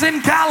eyes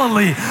in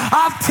Galilee.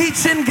 I'll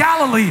teach in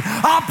Galilee.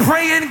 I'll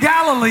pray in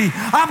Galilee.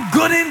 I'm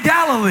good in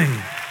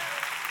Galilee.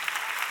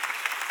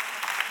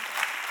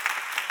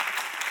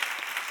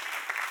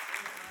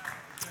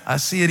 I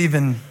see it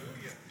even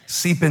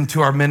seep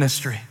into our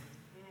ministry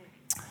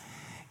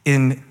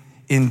in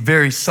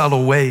very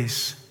subtle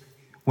ways.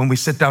 When we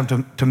sit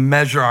down to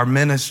measure our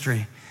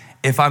ministry,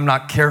 if I'm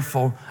not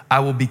careful, I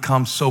will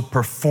become so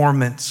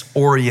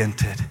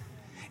performance-oriented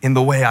in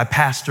the way I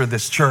pastor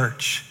this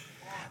church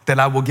that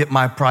I will get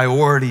my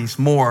priorities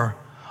more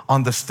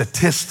on the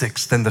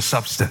statistics than the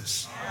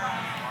substance.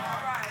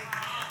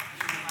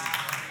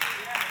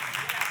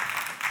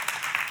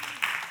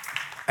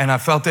 And I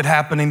felt it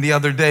happening the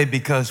other day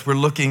because we're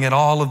looking at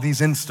all of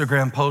these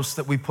Instagram posts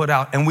that we put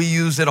out and we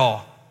use it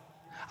all.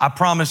 I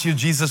promise you,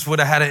 Jesus would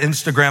have had an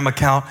Instagram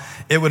account.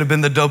 It would have been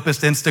the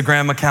dopest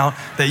Instagram account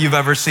that you've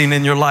ever seen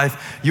in your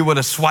life. You would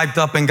have swiped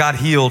up and got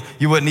healed.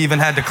 You wouldn't even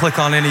had to click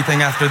on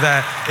anything after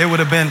that. It would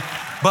have been,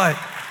 but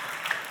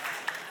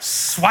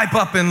swipe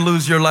up and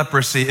lose your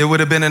leprosy. It would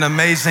have been an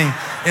amazing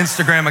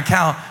Instagram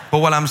account. But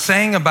what I'm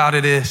saying about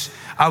it is,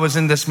 I was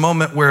in this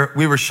moment where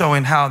we were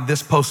showing how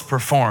this post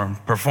performed.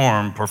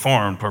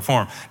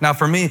 Now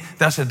for me,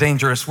 that's a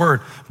dangerous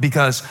word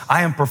because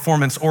I am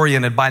performance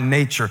oriented by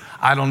nature.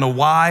 I don't know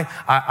why.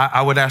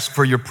 I would ask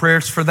for your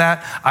prayers for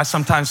that. I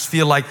sometimes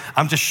feel like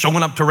I'm just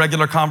showing up to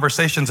regular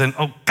conversations and,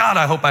 oh God,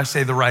 I hope I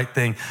say the right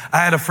thing. I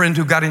had a friend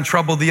who got in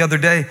trouble the other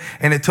day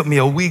and it took me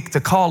a week to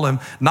call him,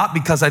 not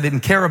because I didn't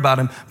care about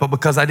him, but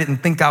because I didn't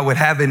think I would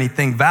have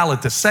anything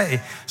valid to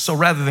say. So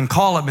rather than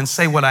call him and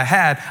say what I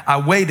had,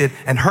 I waited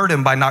and hurt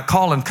him by not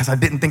calling because I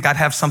didn't think I'd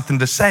have something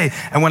to say.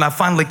 And when I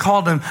finally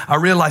called him, I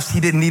realized he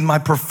didn't need my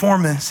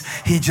performance.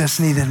 He just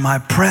needed my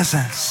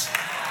presence.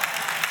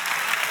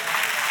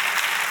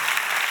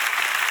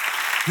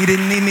 He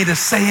didn't need me to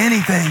say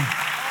anything.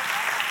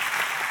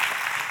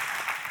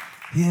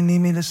 He didn't need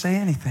me to say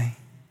anything.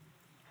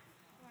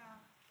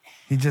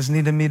 He just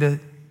needed me to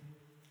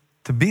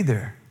be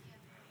there.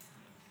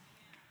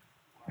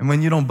 And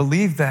when you don't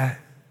believe that,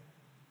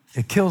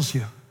 it kills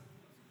you.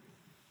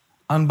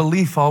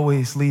 Unbelief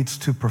always leads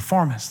to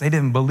performance. They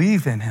didn't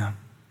believe in him.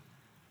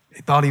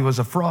 They thought he was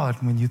a fraud.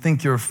 When you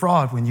think you're a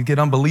fraud, when you get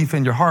unbelief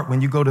in your heart,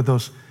 when you go to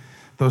those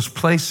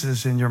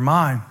places in your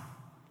mind,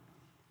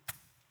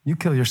 you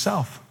kill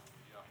yourself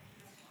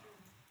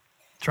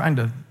trying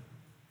to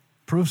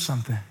prove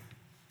something.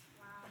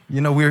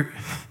 You know, we're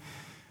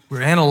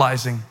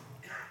analyzing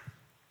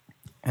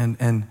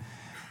and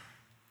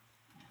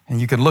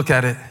you can look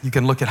at it. You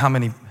can look at how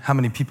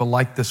many people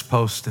like this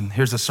post, and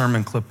here's a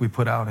sermon clip we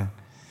put out, and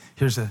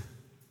here's a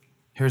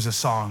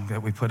song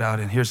that we put out,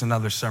 and here's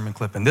another sermon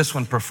clip, and this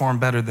one performed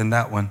better than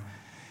that one.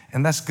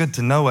 And that's good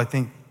to know. I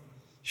think you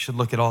should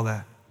look at all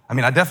that. I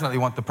mean, I definitely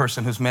want the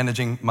person who's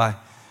managing my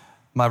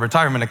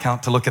retirement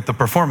account to look at the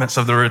performance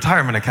of the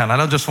retirement account. I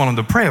don't just want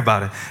them to pray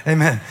about it.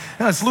 Amen.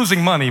 You know, it's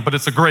losing money, but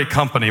it's a great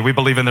company. We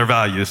believe in their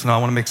values. No, I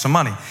want to make some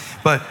money.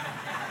 But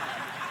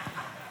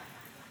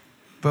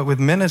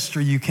with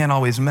ministry, you can't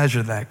always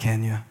measure that,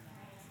 can you?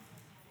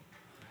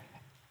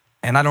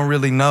 And I don't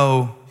really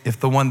know if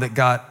the one that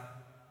got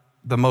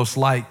the most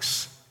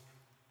likes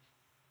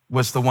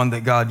was the one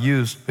that God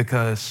used,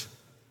 because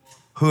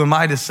who am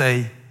I to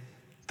say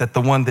that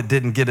the one that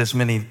didn't get as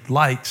many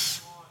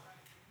likes,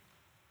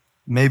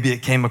 maybe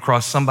it came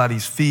across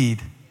somebody's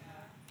feed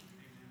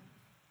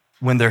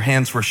when their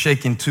hands were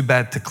shaking too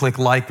bad to click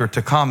like or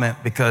to comment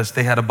because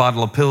they had a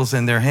bottle of pills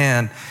in their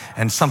hand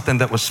and something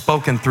that was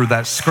spoken through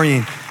that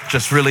screen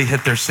just really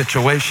hit their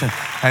situation,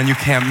 and you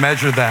can't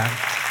measure that.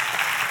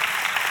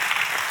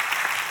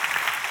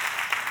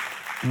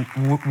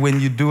 When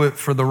you do it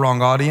for the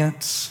wrong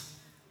audience,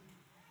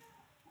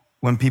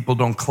 when people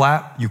don't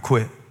clap, you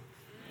quit.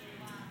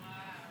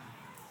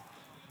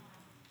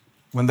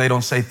 When they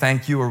don't say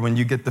thank you, or when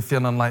you get the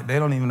feeling like they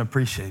don't even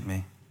appreciate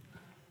me,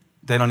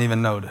 they don't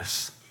even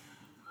notice.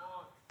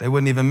 They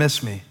wouldn't even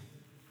miss me.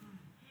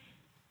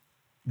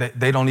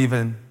 They don't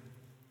even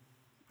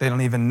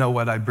know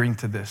what I bring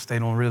to this. They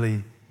don't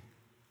really.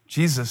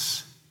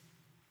 Jesus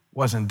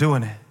wasn't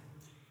doing it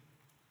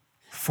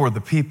for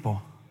the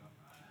people,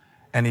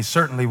 and he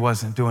certainly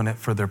wasn't doing it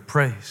for their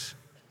praise.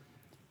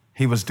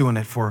 He was doing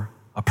it for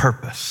a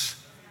purpose.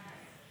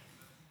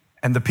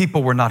 And the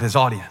people were not his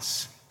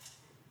audience.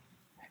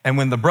 And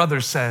when the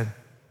brothers said,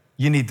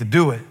 you need to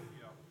do it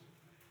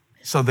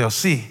so they'll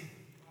see.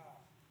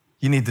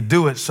 You need to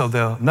do it so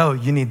they'll know.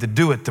 You need to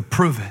do it to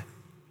prove it.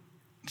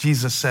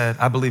 Jesus said,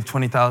 I believe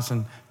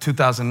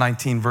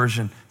 2019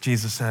 version,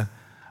 Jesus said,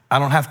 I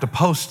don't have to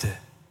post it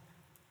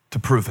to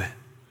prove it.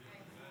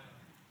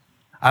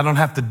 I don't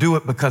have to do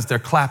it because they're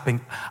clapping.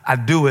 I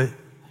do it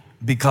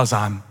because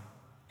I'm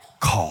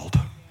called.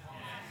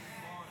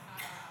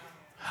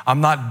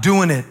 I'm not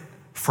doing it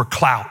for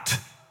clout.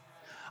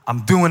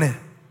 I'm doing it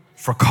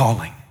for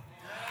calling.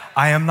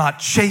 I am not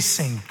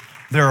chasing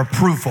their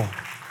approval.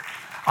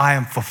 I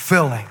am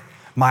fulfilling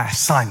my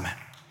assignment.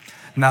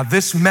 Now,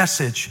 this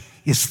message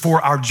is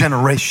for our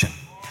generation.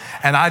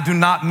 And I do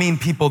not mean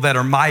people that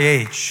are my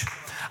age.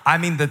 I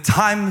mean, the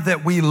time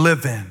that we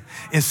live in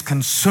is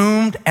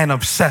consumed and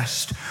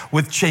obsessed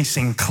with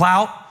chasing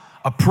clout,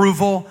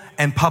 approval,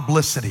 and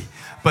publicity.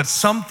 But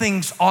some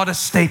things ought to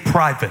stay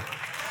private.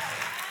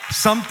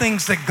 Some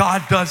things that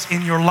God does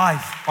in your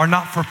life are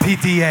not for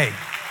PDA.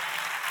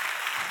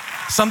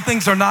 Some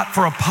things are not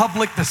for a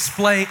public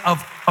display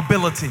of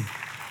ability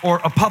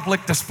or a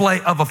public display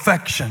of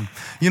affection.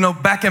 You know,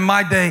 back in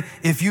my day,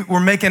 if you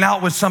were making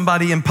out with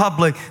somebody in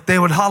public, they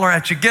would holler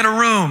at you, get a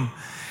room.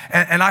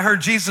 And I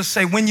heard Jesus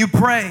say, when you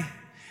pray,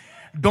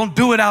 don't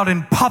do it out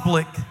in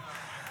public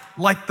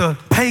like the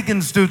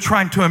pagans do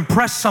trying to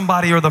impress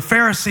somebody or the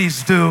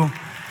Pharisees do,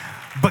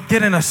 but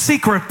get in a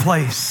secret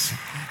place.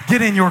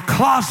 Get in your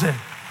closet.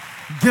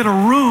 Get a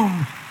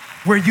room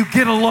where you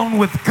get alone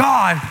with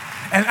God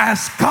and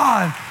ask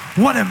God,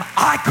 what am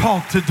I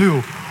called to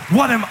do?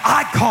 What am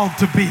I called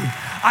to be?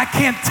 I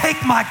can't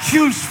take my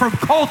cues from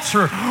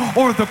culture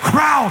or the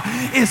crowd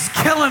is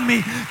killing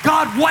me.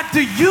 God, what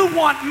do you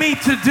want me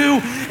to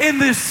do in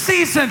this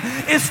season?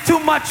 It's too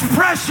much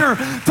pressure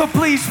to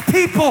please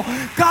people.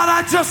 God,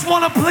 I just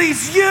want to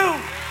please you.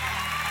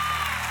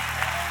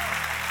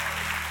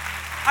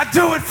 I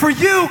do it for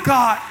you,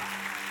 God.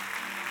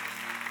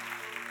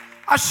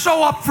 I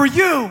show up for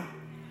you.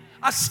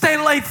 I stay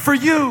late for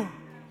you.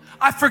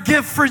 I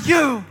forgive for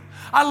you.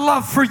 I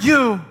love for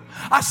you.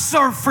 I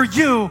serve for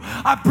you.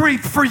 I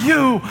breathe for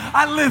you.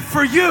 I live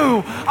for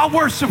you. I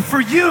worship for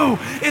you.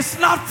 It's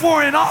not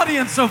for an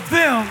audience of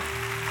them.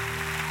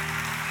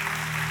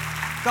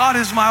 God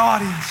is my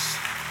audience.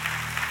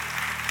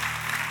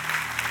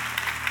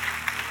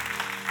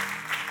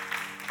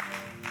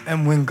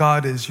 And when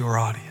God is your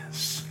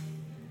audience,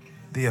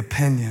 the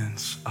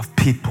opinions of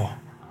people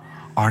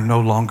are no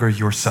longer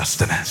your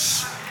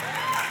sustenance.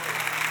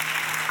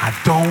 I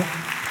don't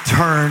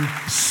turn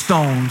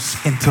stones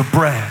into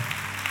bread.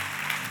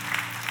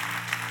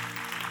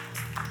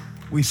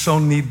 We so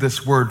need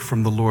this word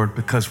from the Lord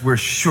because we're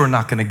sure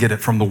not going to get it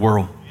from the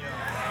world.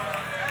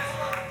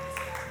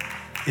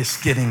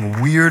 It's getting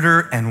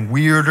weirder and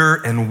weirder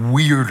and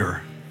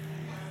weirder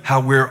how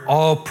we're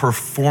all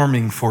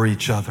performing for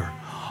each other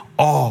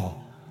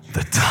all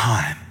the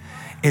time.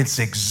 It's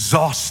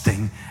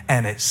exhausting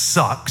and it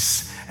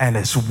sucks and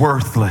it's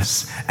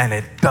worthless and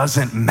it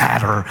doesn't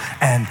matter.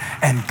 And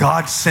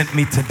God sent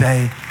me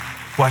today,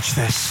 watch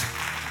this,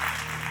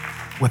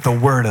 with a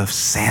word of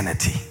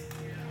sanity.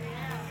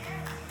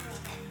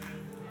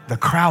 The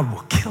crowd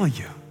will kill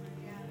you.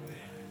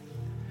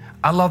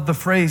 I love the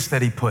phrase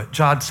that he put.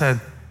 John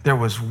said there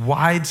was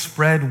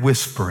widespread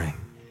whispering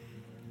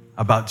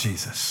about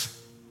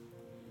Jesus.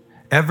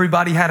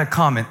 Everybody had a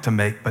comment to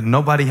make, but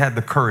nobody had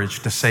the courage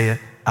to say it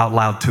out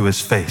loud to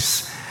his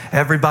face.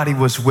 Everybody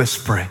was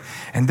whispering.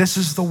 And this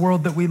is the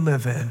world that we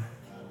live in.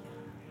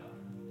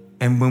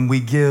 And when we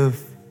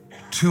give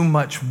too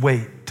much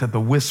weight to the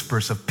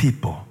whispers of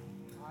people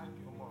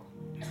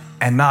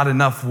and not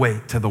enough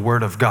weight to the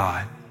word of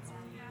God,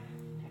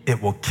 it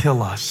will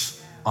kill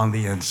us on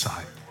the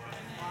inside.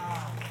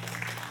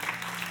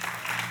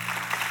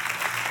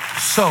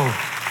 So,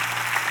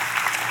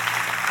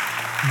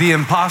 the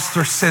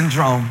imposter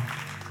syndrome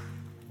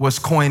was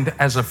coined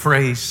as a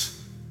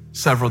phrase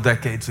several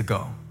decades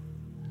ago.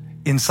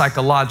 in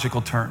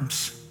psychological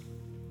terms,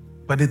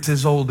 but it's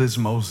as old as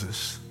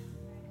Moses,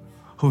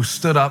 who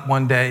stood up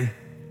one day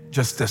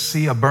just to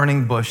see a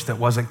burning bush that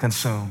wasn't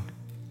consumed,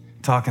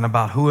 talking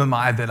about, who am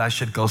I that I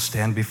should go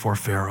stand before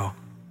Pharaoh?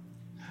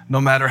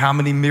 No matter how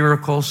many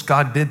miracles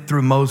God did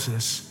through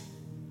Moses,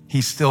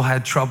 he still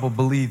had trouble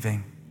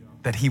believing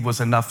that he was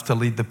enough to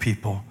lead the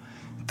people.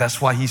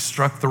 That's why he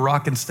struck the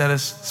rock instead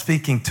of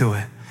speaking to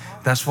it.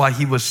 That's why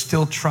he was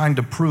still trying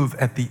to prove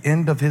at the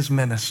end of his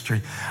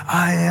ministry,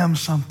 I am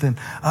something,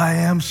 I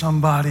am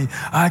somebody,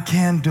 I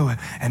can do it.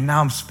 And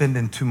now I'm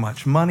spending too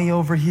much money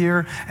over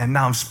here, and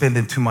now I'm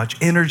spending too much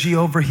energy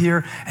over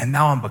here, and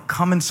now I'm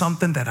becoming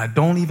something that I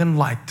don't even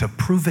like. To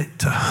prove it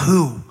to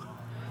who?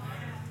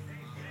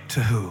 To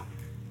who?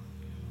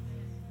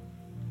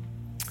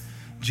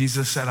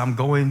 Jesus said, I'm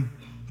going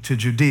to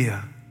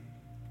Judea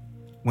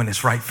when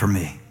it's right for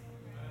me.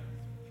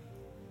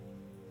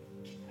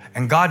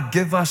 And God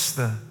give us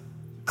the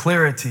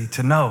clarity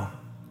to know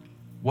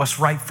what's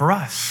right for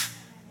us,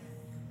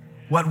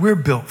 what we're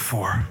built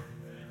for.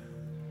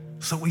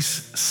 So we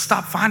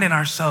stop finding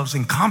ourselves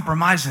in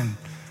compromising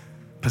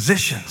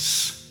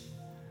positions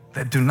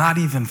that do not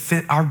even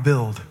fit our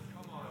build.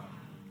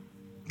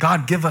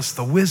 God give us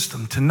the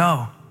wisdom to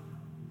know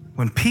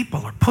when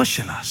people are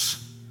pushing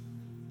us.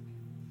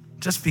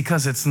 Just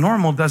because it's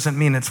normal doesn't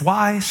mean it's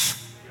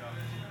wise.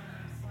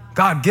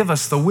 God give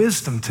us the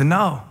wisdom to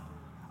know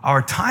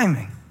our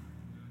timing.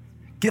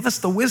 Give us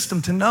the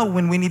wisdom to know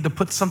when we need to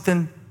put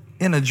something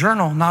in a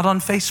journal, not on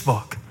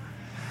Facebook.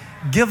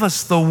 Give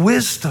us the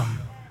wisdom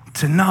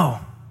to know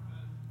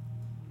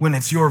when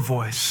it's your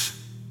voice.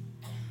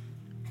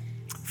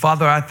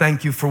 Father, I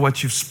thank you for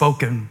what you've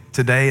spoken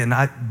today, and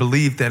I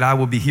believe that I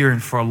will be hearing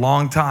for a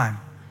long time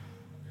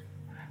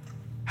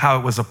how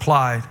it was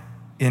applied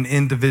in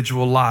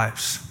individual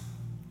lives.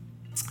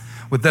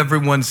 With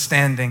everyone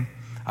standing,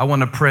 I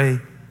want to pray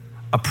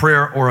a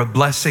prayer or a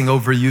blessing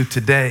over you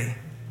today,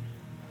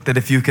 that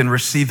if you can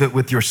receive it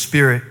with your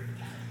spirit,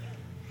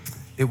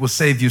 it will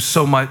save you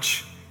so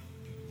much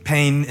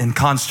pain and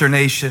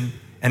consternation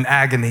and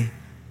agony.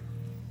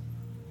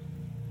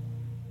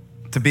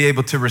 To be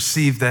able to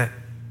receive that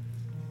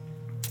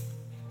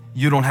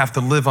you don't have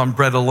to live on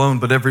bread alone,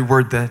 but every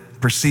word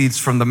that proceeds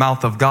from the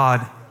mouth of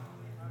God.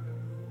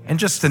 And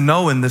just to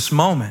know in this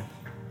moment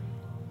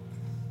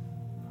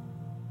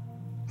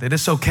that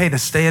it's okay to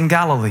stay in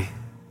Galilee.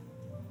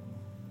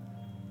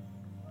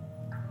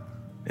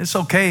 It's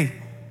okay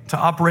to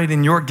operate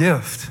in your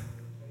gift.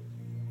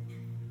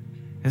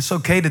 It's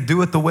okay to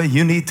do it the way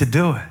you need to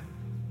do it.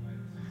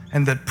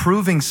 And that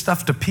proving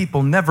stuff to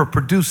people never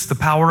produced the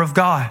power of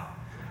God.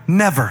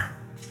 Never.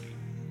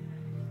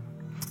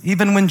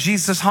 Even when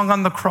Jesus hung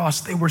on the cross,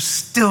 they were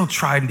still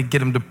trying to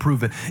get him to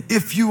prove it.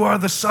 If you are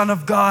the Son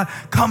of God,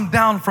 come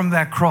down from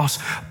that cross.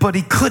 But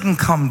he couldn't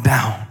come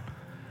down.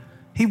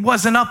 He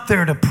wasn't up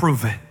there to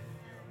prove it.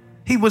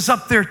 He was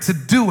up there to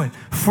do it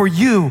for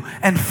you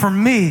and for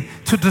me,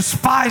 to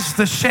despise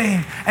the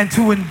shame and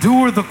to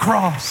endure the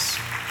cross.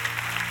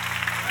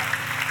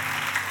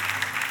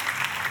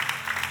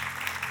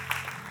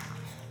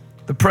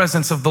 The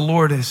presence of the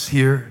Lord is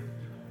here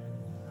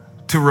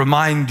to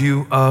remind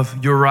you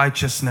of your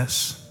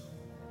righteousness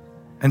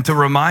and to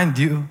remind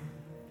you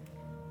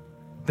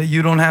that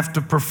you don't have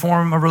to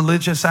perform a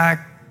religious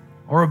act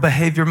or a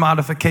behavior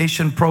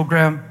modification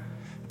program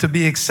to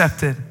be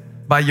accepted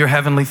by your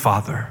Heavenly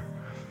Father.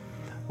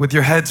 With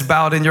your heads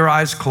bowed and your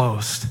eyes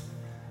closed,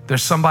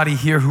 there's somebody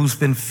here who's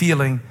been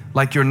feeling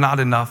like you're not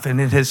enough, and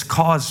it has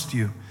caused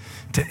you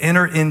to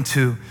enter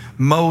into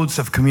modes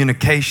of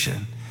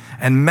communication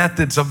and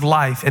methods of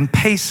life and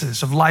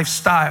paces of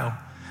lifestyle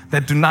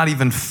that do not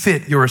even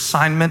fit your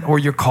assignment or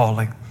your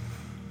calling.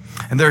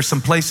 And there are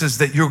some places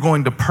that you're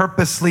going to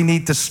purposely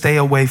need to stay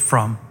away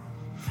from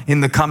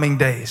in the coming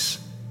days.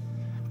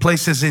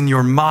 Places in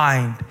your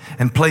mind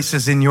and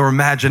places in your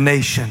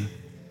imagination.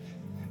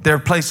 There are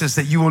places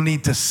that you will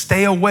need to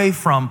stay away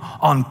from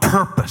on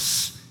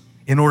purpose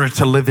in order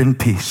to live in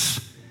peace.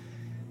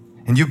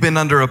 And you've been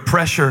under a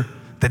pressure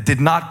that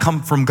did not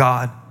come from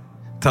God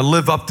to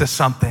live up to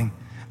something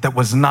that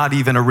was not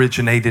even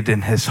originated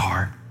in his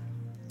heart.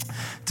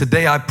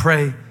 Today I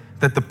pray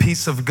that the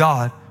peace of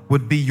God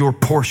would be your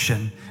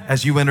portion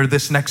as you enter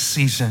this next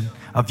season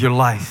of your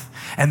life.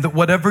 And that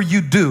whatever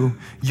you do,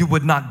 you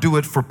would not do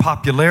it for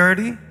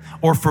popularity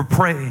or for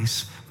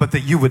praise, but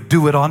that you would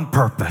do it on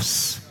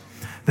purpose.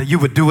 That you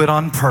would do it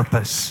on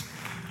purpose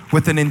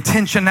with an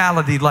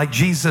intentionality like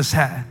Jesus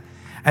had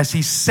as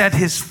he set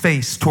his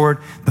face toward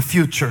the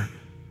future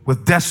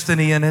with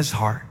destiny in his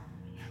heart.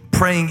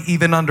 Praying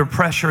even under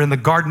pressure in the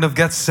Garden of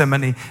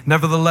Gethsemane,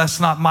 nevertheless,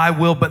 not my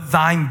will, but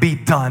thine be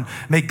done.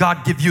 May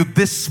God give you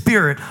this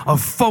spirit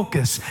of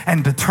focus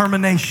and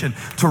determination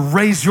to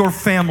raise your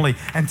family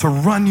and to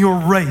run your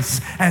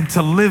race and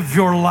to live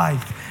your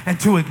life and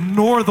to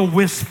ignore the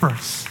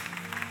whispers,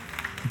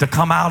 to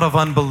come out of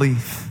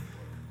unbelief.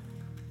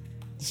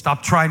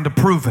 Stop trying to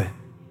prove it.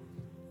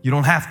 You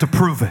don't have to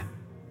prove it.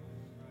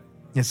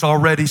 It's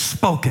already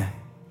spoken.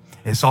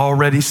 It's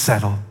already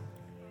settled.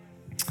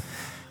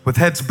 With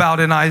heads bowed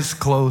and eyes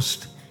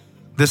closed,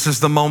 this is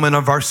the moment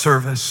of our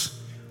service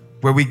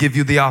where we give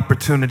you the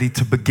opportunity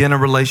to begin a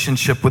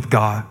relationship with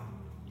God.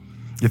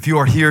 If you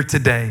are here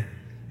today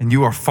and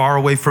you are far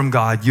away from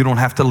God, you don't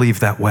have to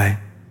leave that way.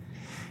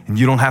 And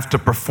you don't have to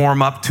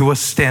perform up to a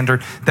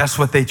standard. That's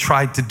what they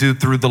tried to do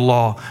through the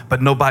law,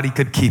 but nobody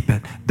could keep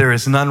it. There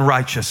is none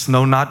righteous,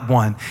 no, not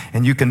one.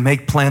 And you can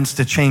make plans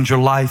to change your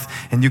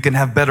life, and you can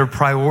have better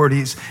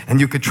priorities, and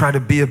you could try to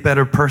be a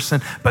better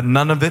person, but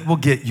none of it will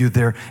get you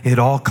there. It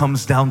all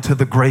comes down to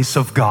the grace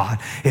of God.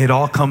 It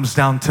all comes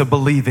down to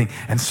believing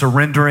and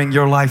surrendering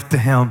your life to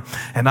Him.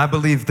 And I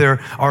believe there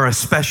are a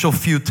special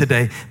few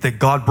today that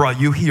God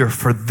brought you here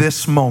for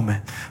this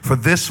moment,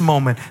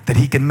 that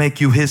He can make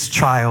you His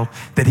child,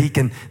 that He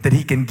can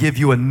give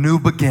you a new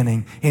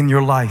beginning in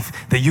your life,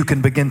 that you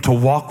can begin to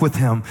walk with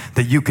Him,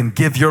 that you can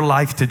give your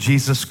life to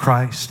Jesus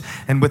Christ.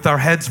 And with our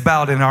heads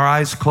bowed and our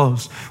eyes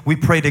closed, we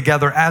pray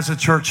together as a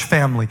church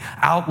family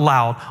out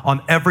loud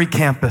on every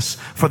campus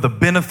for the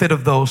benefit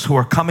of those who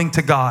are coming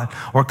to God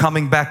or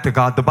coming back to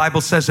God. The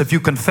Bible says if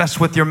you confess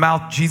with your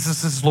mouth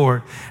Jesus is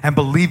Lord and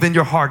believe in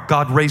your heart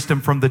God raised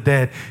Him from the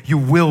dead, you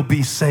will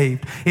be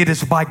saved. It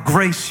is by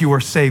grace you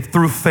are saved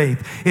through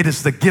faith. It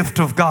is the gift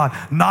of God,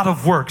 not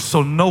of works,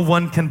 so no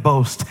one can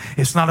boast.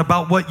 It's not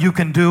about what you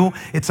can do.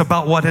 It's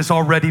about what has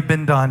already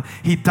been done.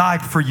 He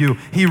died for you.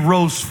 He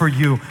rose for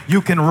you.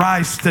 You can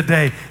rise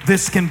today.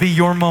 This can be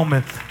your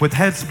moment. With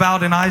heads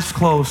bowed and eyes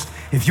closed,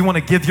 if you want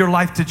to give your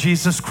life to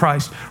Jesus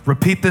Christ,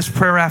 repeat this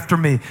prayer after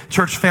me.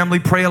 Church family,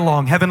 pray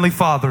along. Heavenly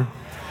Father,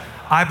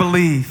 I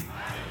believe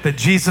that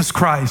Jesus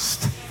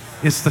Christ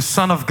is the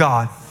Son of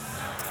God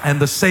and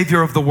the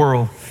Savior of the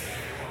world.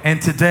 And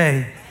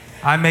today,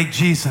 I make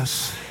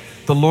Jesus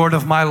the Lord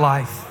of my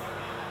life.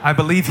 I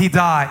believe He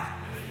died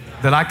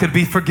that I could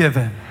be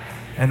forgiven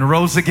and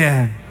rose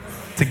again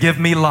to give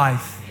me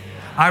life.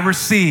 I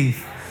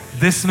receive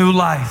this new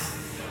life.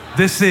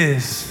 This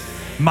is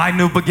my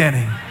new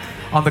beginning.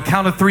 On the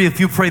count of 3, if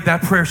you prayed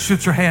that prayer,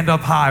 shoot your hand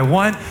up high.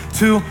 1,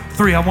 2,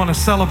 3. I want to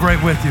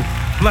celebrate with you.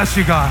 Bless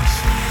you guys.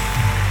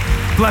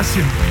 Bless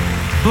you.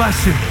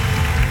 Bless you.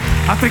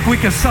 I think we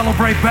can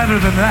celebrate better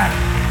than that.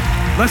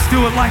 Let's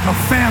do it like a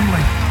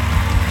family.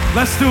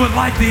 Let's do it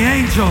like the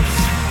angels.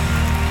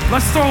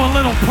 Let's throw a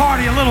little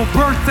party, a little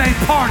birthday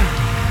party.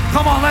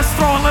 Come on, let's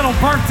throw a little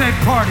birthday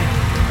party.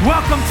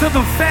 Welcome to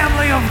the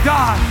family of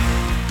God.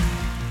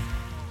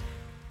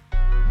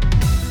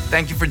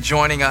 Thank you for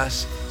joining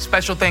us.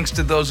 Special thanks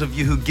to those of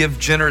you who give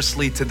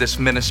generously to this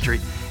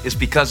ministry. It's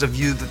because of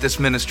you that this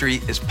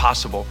ministry is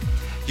possible.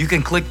 You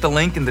can click the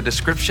link in the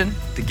description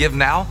to give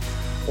now,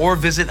 or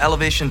visit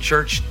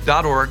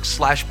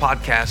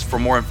elevationchurch.org/podcast for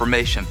more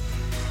information.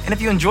 And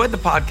if you enjoyed the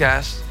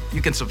podcast,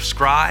 you can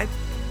subscribe.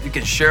 You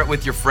can share it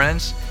with your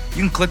friends. You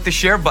can click the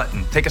share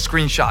button, take a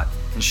screenshot,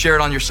 and share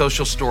it on your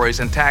social stories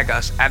and tag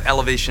us at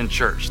Elevation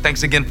Church.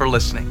 Thanks again for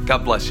listening.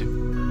 God bless you.